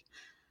anxiety.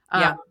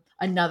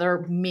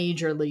 Another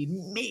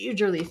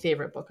majorly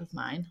favorite book of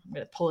mine. I'm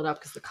going to pull it up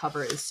because the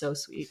cover is so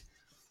sweet.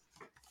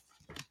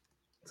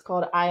 It's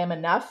called I Am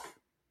Enough.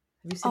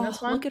 Have you seen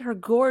this one? Look at her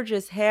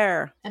gorgeous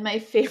hair. And my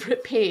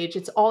favorite page,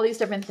 it's all these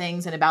different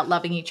things and about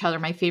loving each other.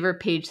 My favorite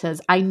page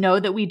says, I know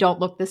that we don't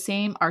look the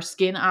same, our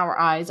skin, our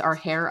eyes, our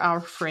hair,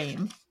 our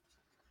frame.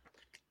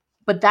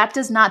 But that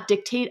does not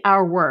dictate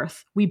our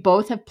worth. We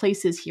both have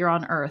places here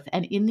on earth.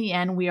 And in the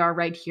end, we are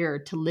right here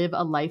to live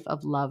a life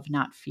of love,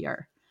 not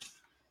fear.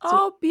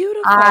 So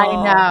beautiful.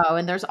 I know.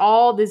 And there's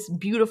all these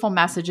beautiful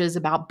messages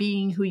about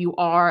being who you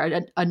are.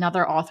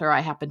 Another author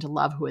I happen to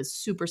love who has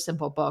super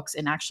simple books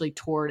and actually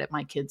toured at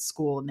my kids'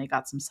 school, and they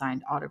got some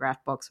signed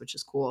autographed books, which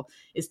is cool,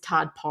 is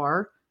Todd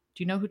Parr.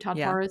 Do you know who Todd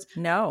Parr is?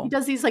 No. He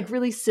does these like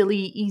really silly,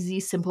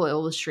 easy, simple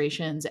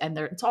illustrations. And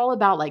it's all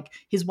about like,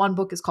 his one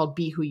book is called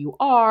Be Who You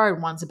Are.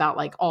 And one's about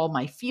like all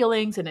my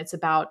feelings. And it's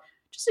about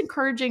just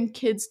encouraging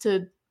kids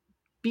to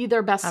be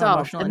their best self.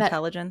 Emotional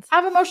intelligence.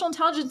 Have emotional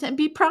intelligence and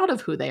be proud of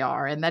who they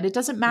are. And that it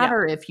doesn't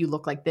matter if you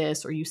look like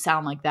this or you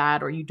sound like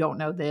that or you don't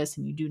know this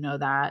and you do know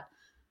that.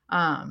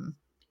 And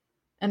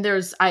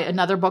there's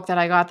another book that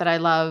I got that I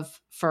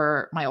love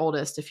for my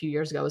oldest a few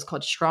years ago is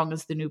called Strong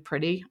is the New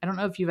Pretty. I don't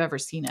know if you've ever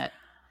seen it.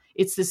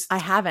 It's this. I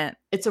haven't.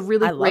 It's a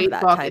really great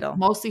book. Title. It's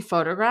mostly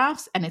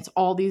photographs, and it's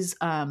all these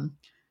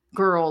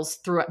girls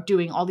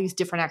doing all these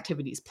different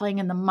activities, playing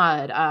in the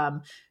mud,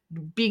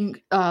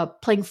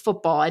 playing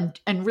football,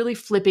 and really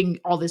flipping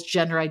all this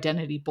gender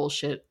identity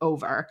bullshit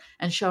over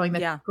and showing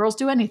that girls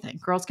do anything.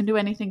 Girls can do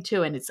anything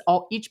too, and it's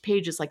all. Each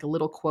page is like a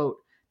little quote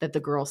that the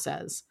girl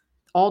says.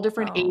 All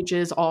different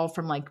ages, all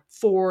from like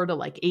 4 to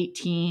like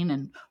 18,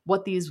 and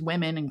what these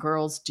women and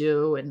girls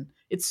do, and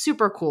it's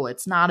super cool.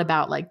 It's not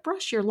about like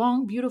brush your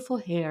long, beautiful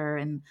hair.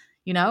 And,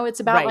 it's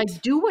about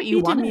like do what you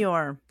want.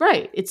 Demure.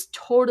 Right. It's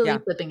totally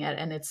flipping it.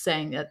 And it's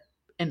saying that.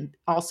 And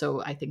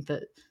also I think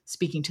that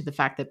speaking to the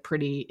fact that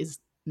pretty is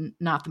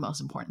not the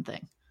most important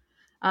thing.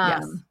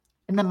 Yes.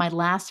 And then my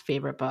last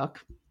favorite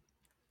book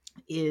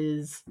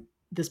is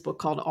this book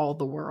called All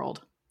the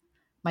World.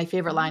 My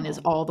favorite line is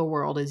all the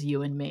world is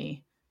you and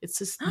me. It's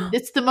just,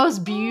 it's the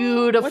most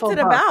beautiful What's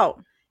it book.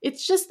 about?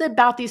 It's just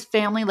about these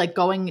family, like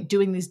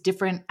doing these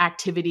different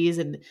activities,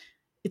 and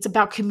it's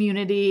about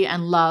community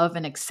and love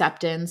and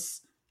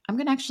acceptance. I'm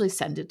going to actually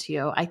send it to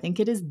you. I think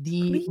it is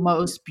the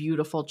most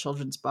beautiful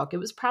children's book.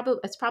 It's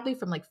probably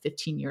from like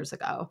 15 years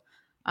ago.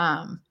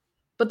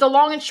 But the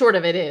long and short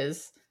of it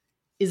is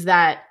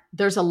that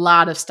there's a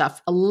lot of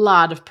stuff, a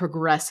lot of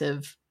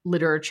progressive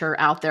literature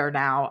out there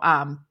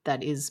now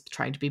that is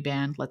trying to be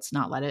banned. Let's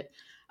not let it.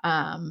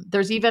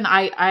 There's even,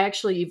 I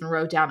actually even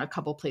wrote down a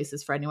couple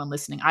places for anyone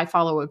listening. I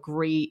follow a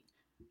great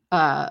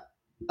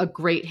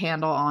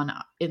handle on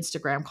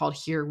Instagram called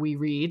Here We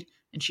Read.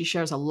 And she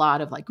shares a lot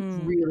of like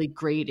really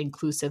great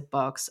inclusive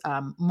books,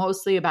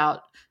 mostly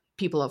about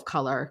people of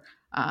color.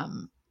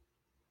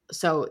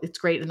 So it's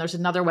great. And there's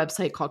another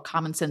website called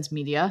Common Sense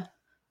Media. Have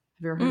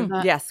you ever heard of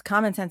that? Yes.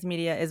 Common Sense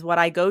Media is what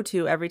I go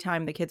to every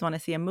time the kids want to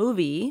see a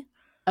movie.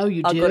 Oh,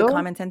 you I'll do? go to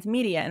Common Sense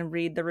Media and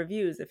read the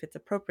reviews if it's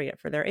appropriate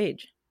for their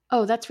age.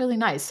 Oh, that's really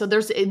nice. So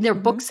there's in their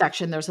book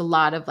section, there's a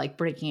lot of like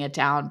breaking it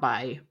down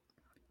by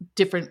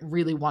different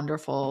really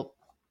wonderful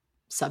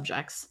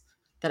subjects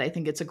that I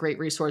think it's a great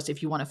resource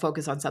if you want to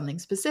focus on something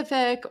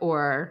specific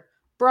or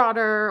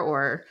broader,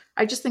 or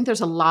I just think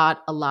there's a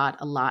lot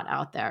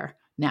out there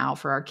now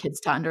for our kids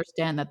to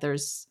understand that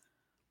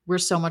we're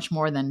so much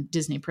more than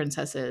Disney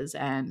princesses.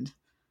 And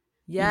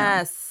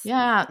yes.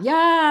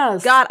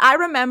 Yes. God, I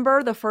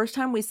remember the first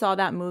time we saw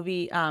that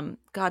movie.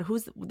 God,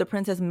 who's the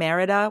Princess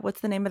Merida?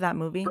 What's the name of that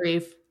movie?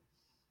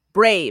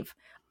 Brave.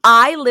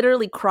 I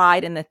literally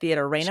cried in the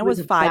theater. Raina was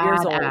 5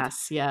 years old.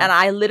 And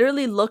I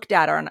literally looked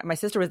at her, and my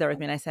sister was there with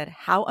me, and I said,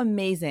 how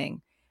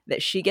amazing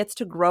that she gets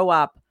to grow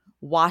up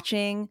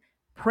watching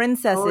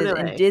princesses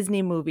in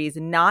Disney movies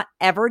not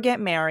ever get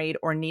married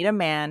or need a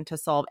man to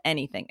solve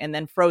anything. And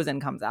then Frozen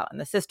comes out,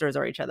 and the sisters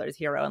are each other's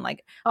hero. And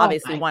like,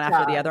 obviously one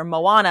after the other.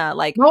 Moana,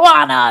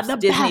 the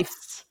Disney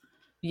best.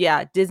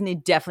 Yeah, Disney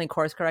definitely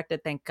course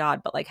corrected, thank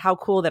God. But like, how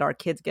cool that our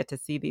kids get to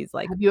see these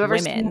like women. Have you ever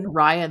seen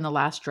Raya and the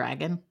Last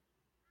Dragon?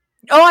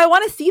 Oh, I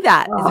want to see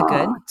that. Is it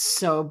good? It's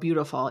so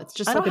beautiful. It's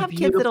just I like don't a have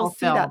beautiful kids that'll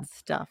film. see that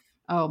stuff.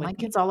 Oh, my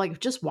kids all like,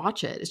 just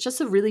watch it. It's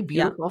just a really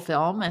beautiful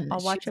film. And I'll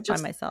watch it by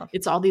myself.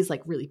 It's all these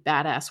like really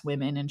badass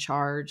women in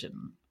charge, and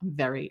I'm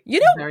very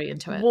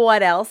into it.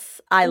 What else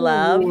I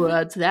love?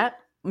 What's that?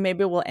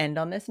 Maybe we'll end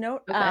on this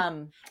note.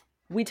 Okay.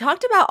 We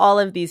talked about all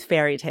of these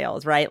fairy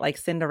tales, right? Like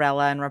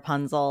Cinderella and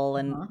Rapunzel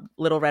and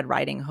Little Red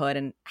Riding Hood,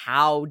 and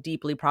how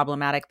deeply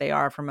problematic they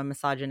are from a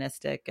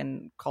misogynistic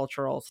and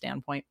cultural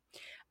standpoint.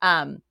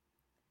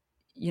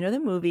 You know the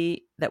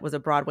movie that was a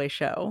Broadway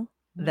show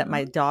that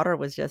my daughter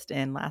was just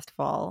in last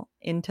fall,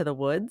 Into the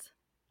Woods?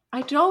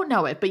 I don't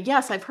know it, but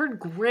yes, I've heard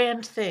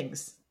grand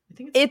things. I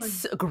think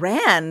it's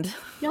grand.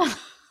 Yeah,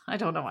 I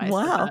don't know why. I said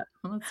that.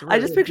 Really I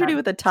just pictured you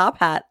with a top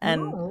hat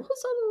and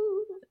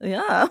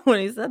yeah, when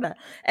he said that.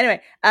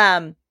 Anyway,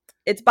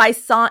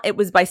 it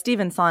was by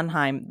Stephen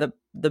Sondheim,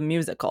 the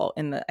musical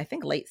in the I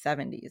think late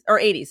 70s or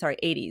 80s,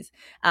 80s.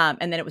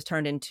 And then it was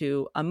turned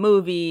into a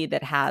movie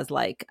that has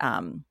like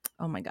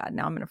oh my God,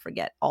 now I'm going to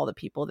forget all the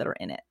people that are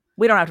in it.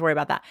 We don't have to worry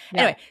about that.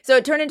 Yeah. Anyway, so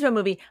it turned into a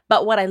movie.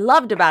 But what I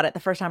loved about it the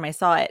first time I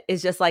saw it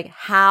is just like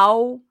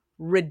how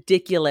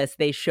ridiculous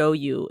they show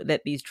you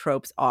that these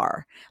tropes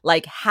are.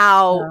 Like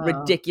how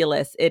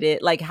ridiculous it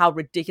is. Like how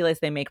ridiculous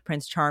they make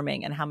Prince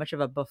Charming, and how much of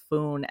a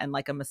buffoon and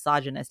like a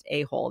misogynist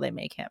a-hole they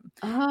make him.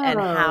 And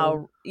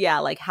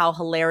how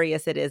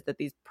hilarious it is that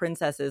these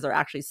princesses are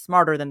actually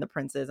smarter than the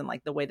princes, and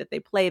like the way that they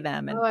play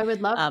them. And I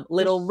would love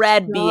Little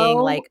Red being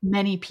like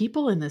many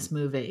people in this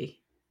movie.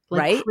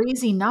 Like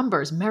crazy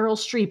numbers. Meryl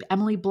Streep,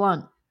 Emily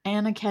Blunt,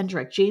 Anna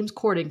Kendrick, James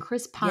Corden,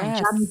 Chris Pine,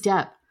 Johnny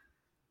Depp.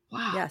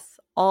 Wow. Yes.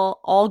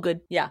 All good.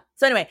 Yeah.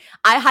 So anyway,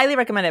 I highly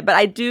recommend it. But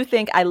I do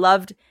think I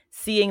loved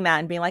seeing that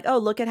and being like, oh,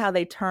 look at how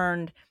they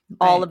turned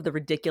all of the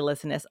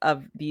ridiculousness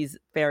of these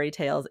fairy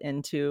tales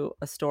into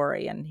a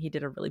story. And he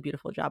did a really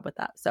beautiful job with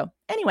that. So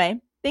anyway,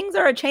 things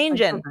are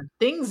a-changing.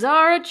 Things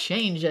are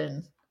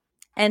a-changing.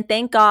 And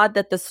thank God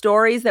that the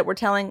stories that we're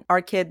telling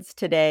our kids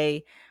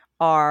today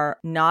are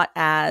not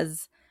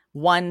as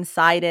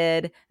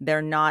one-sided.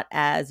 They're not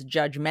as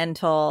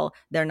judgmental.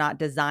 They're not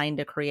designed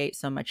to create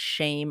so much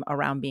shame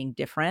around being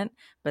different,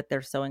 but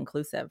they're so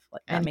inclusive.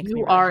 Like, that and makes you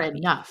me really are happy.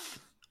 Enough.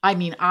 I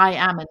mean, I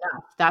am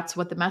enough. That's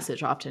what the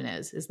message often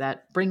is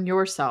that bring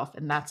yourself,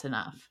 and that's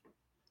enough.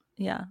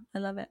 Yeah, I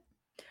love it.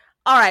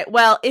 All right.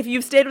 Well, if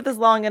you've stayed with us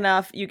long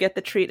enough, you get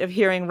the treat of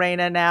hearing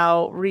Raina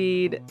now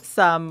read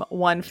some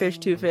One Fish,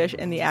 Two Fish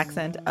in the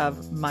accent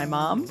of my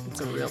mom. It's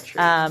a real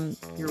treat.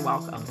 You're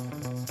welcome.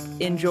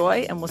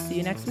 Enjoy, and we'll see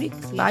you next week.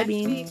 Bye,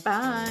 Bean.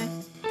 Bye.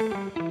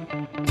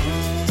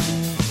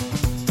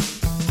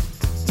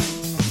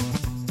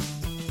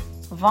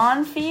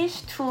 One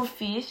fish, two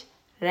fish,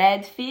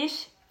 red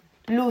fish,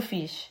 blue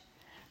fish.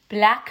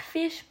 Black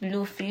fish,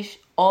 blue fish,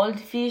 old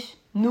fish,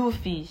 new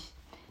fish.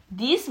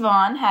 This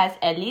one has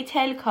a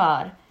little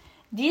car.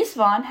 This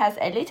one has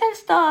a little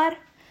star.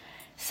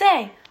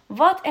 Say,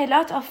 what a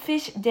lot of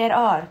fish there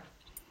are.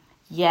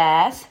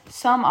 Yes,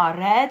 some are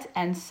red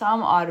and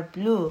some are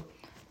blue.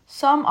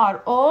 Some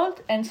are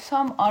old and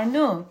some are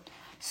new.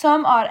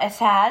 Some are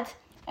sad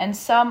and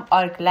some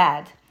are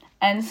glad.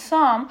 And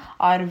some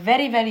are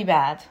very, very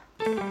bad.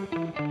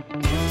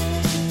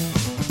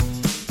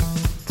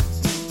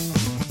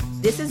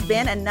 This has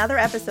been another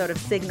episode of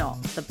Signal,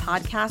 the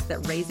podcast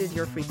that raises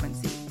your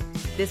frequency.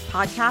 This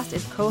podcast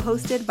is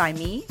co-hosted by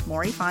me,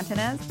 Mory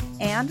Fontanez,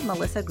 and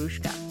Melissa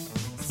Grushka.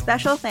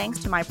 Special thanks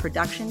to my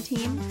production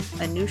team,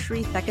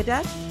 Anushri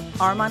Thekadet,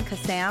 Arman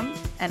Kassam,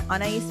 and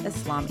Anais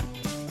Islami.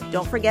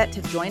 Don't forget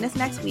to join us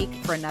next week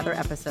for another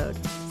episode.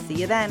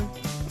 See you then.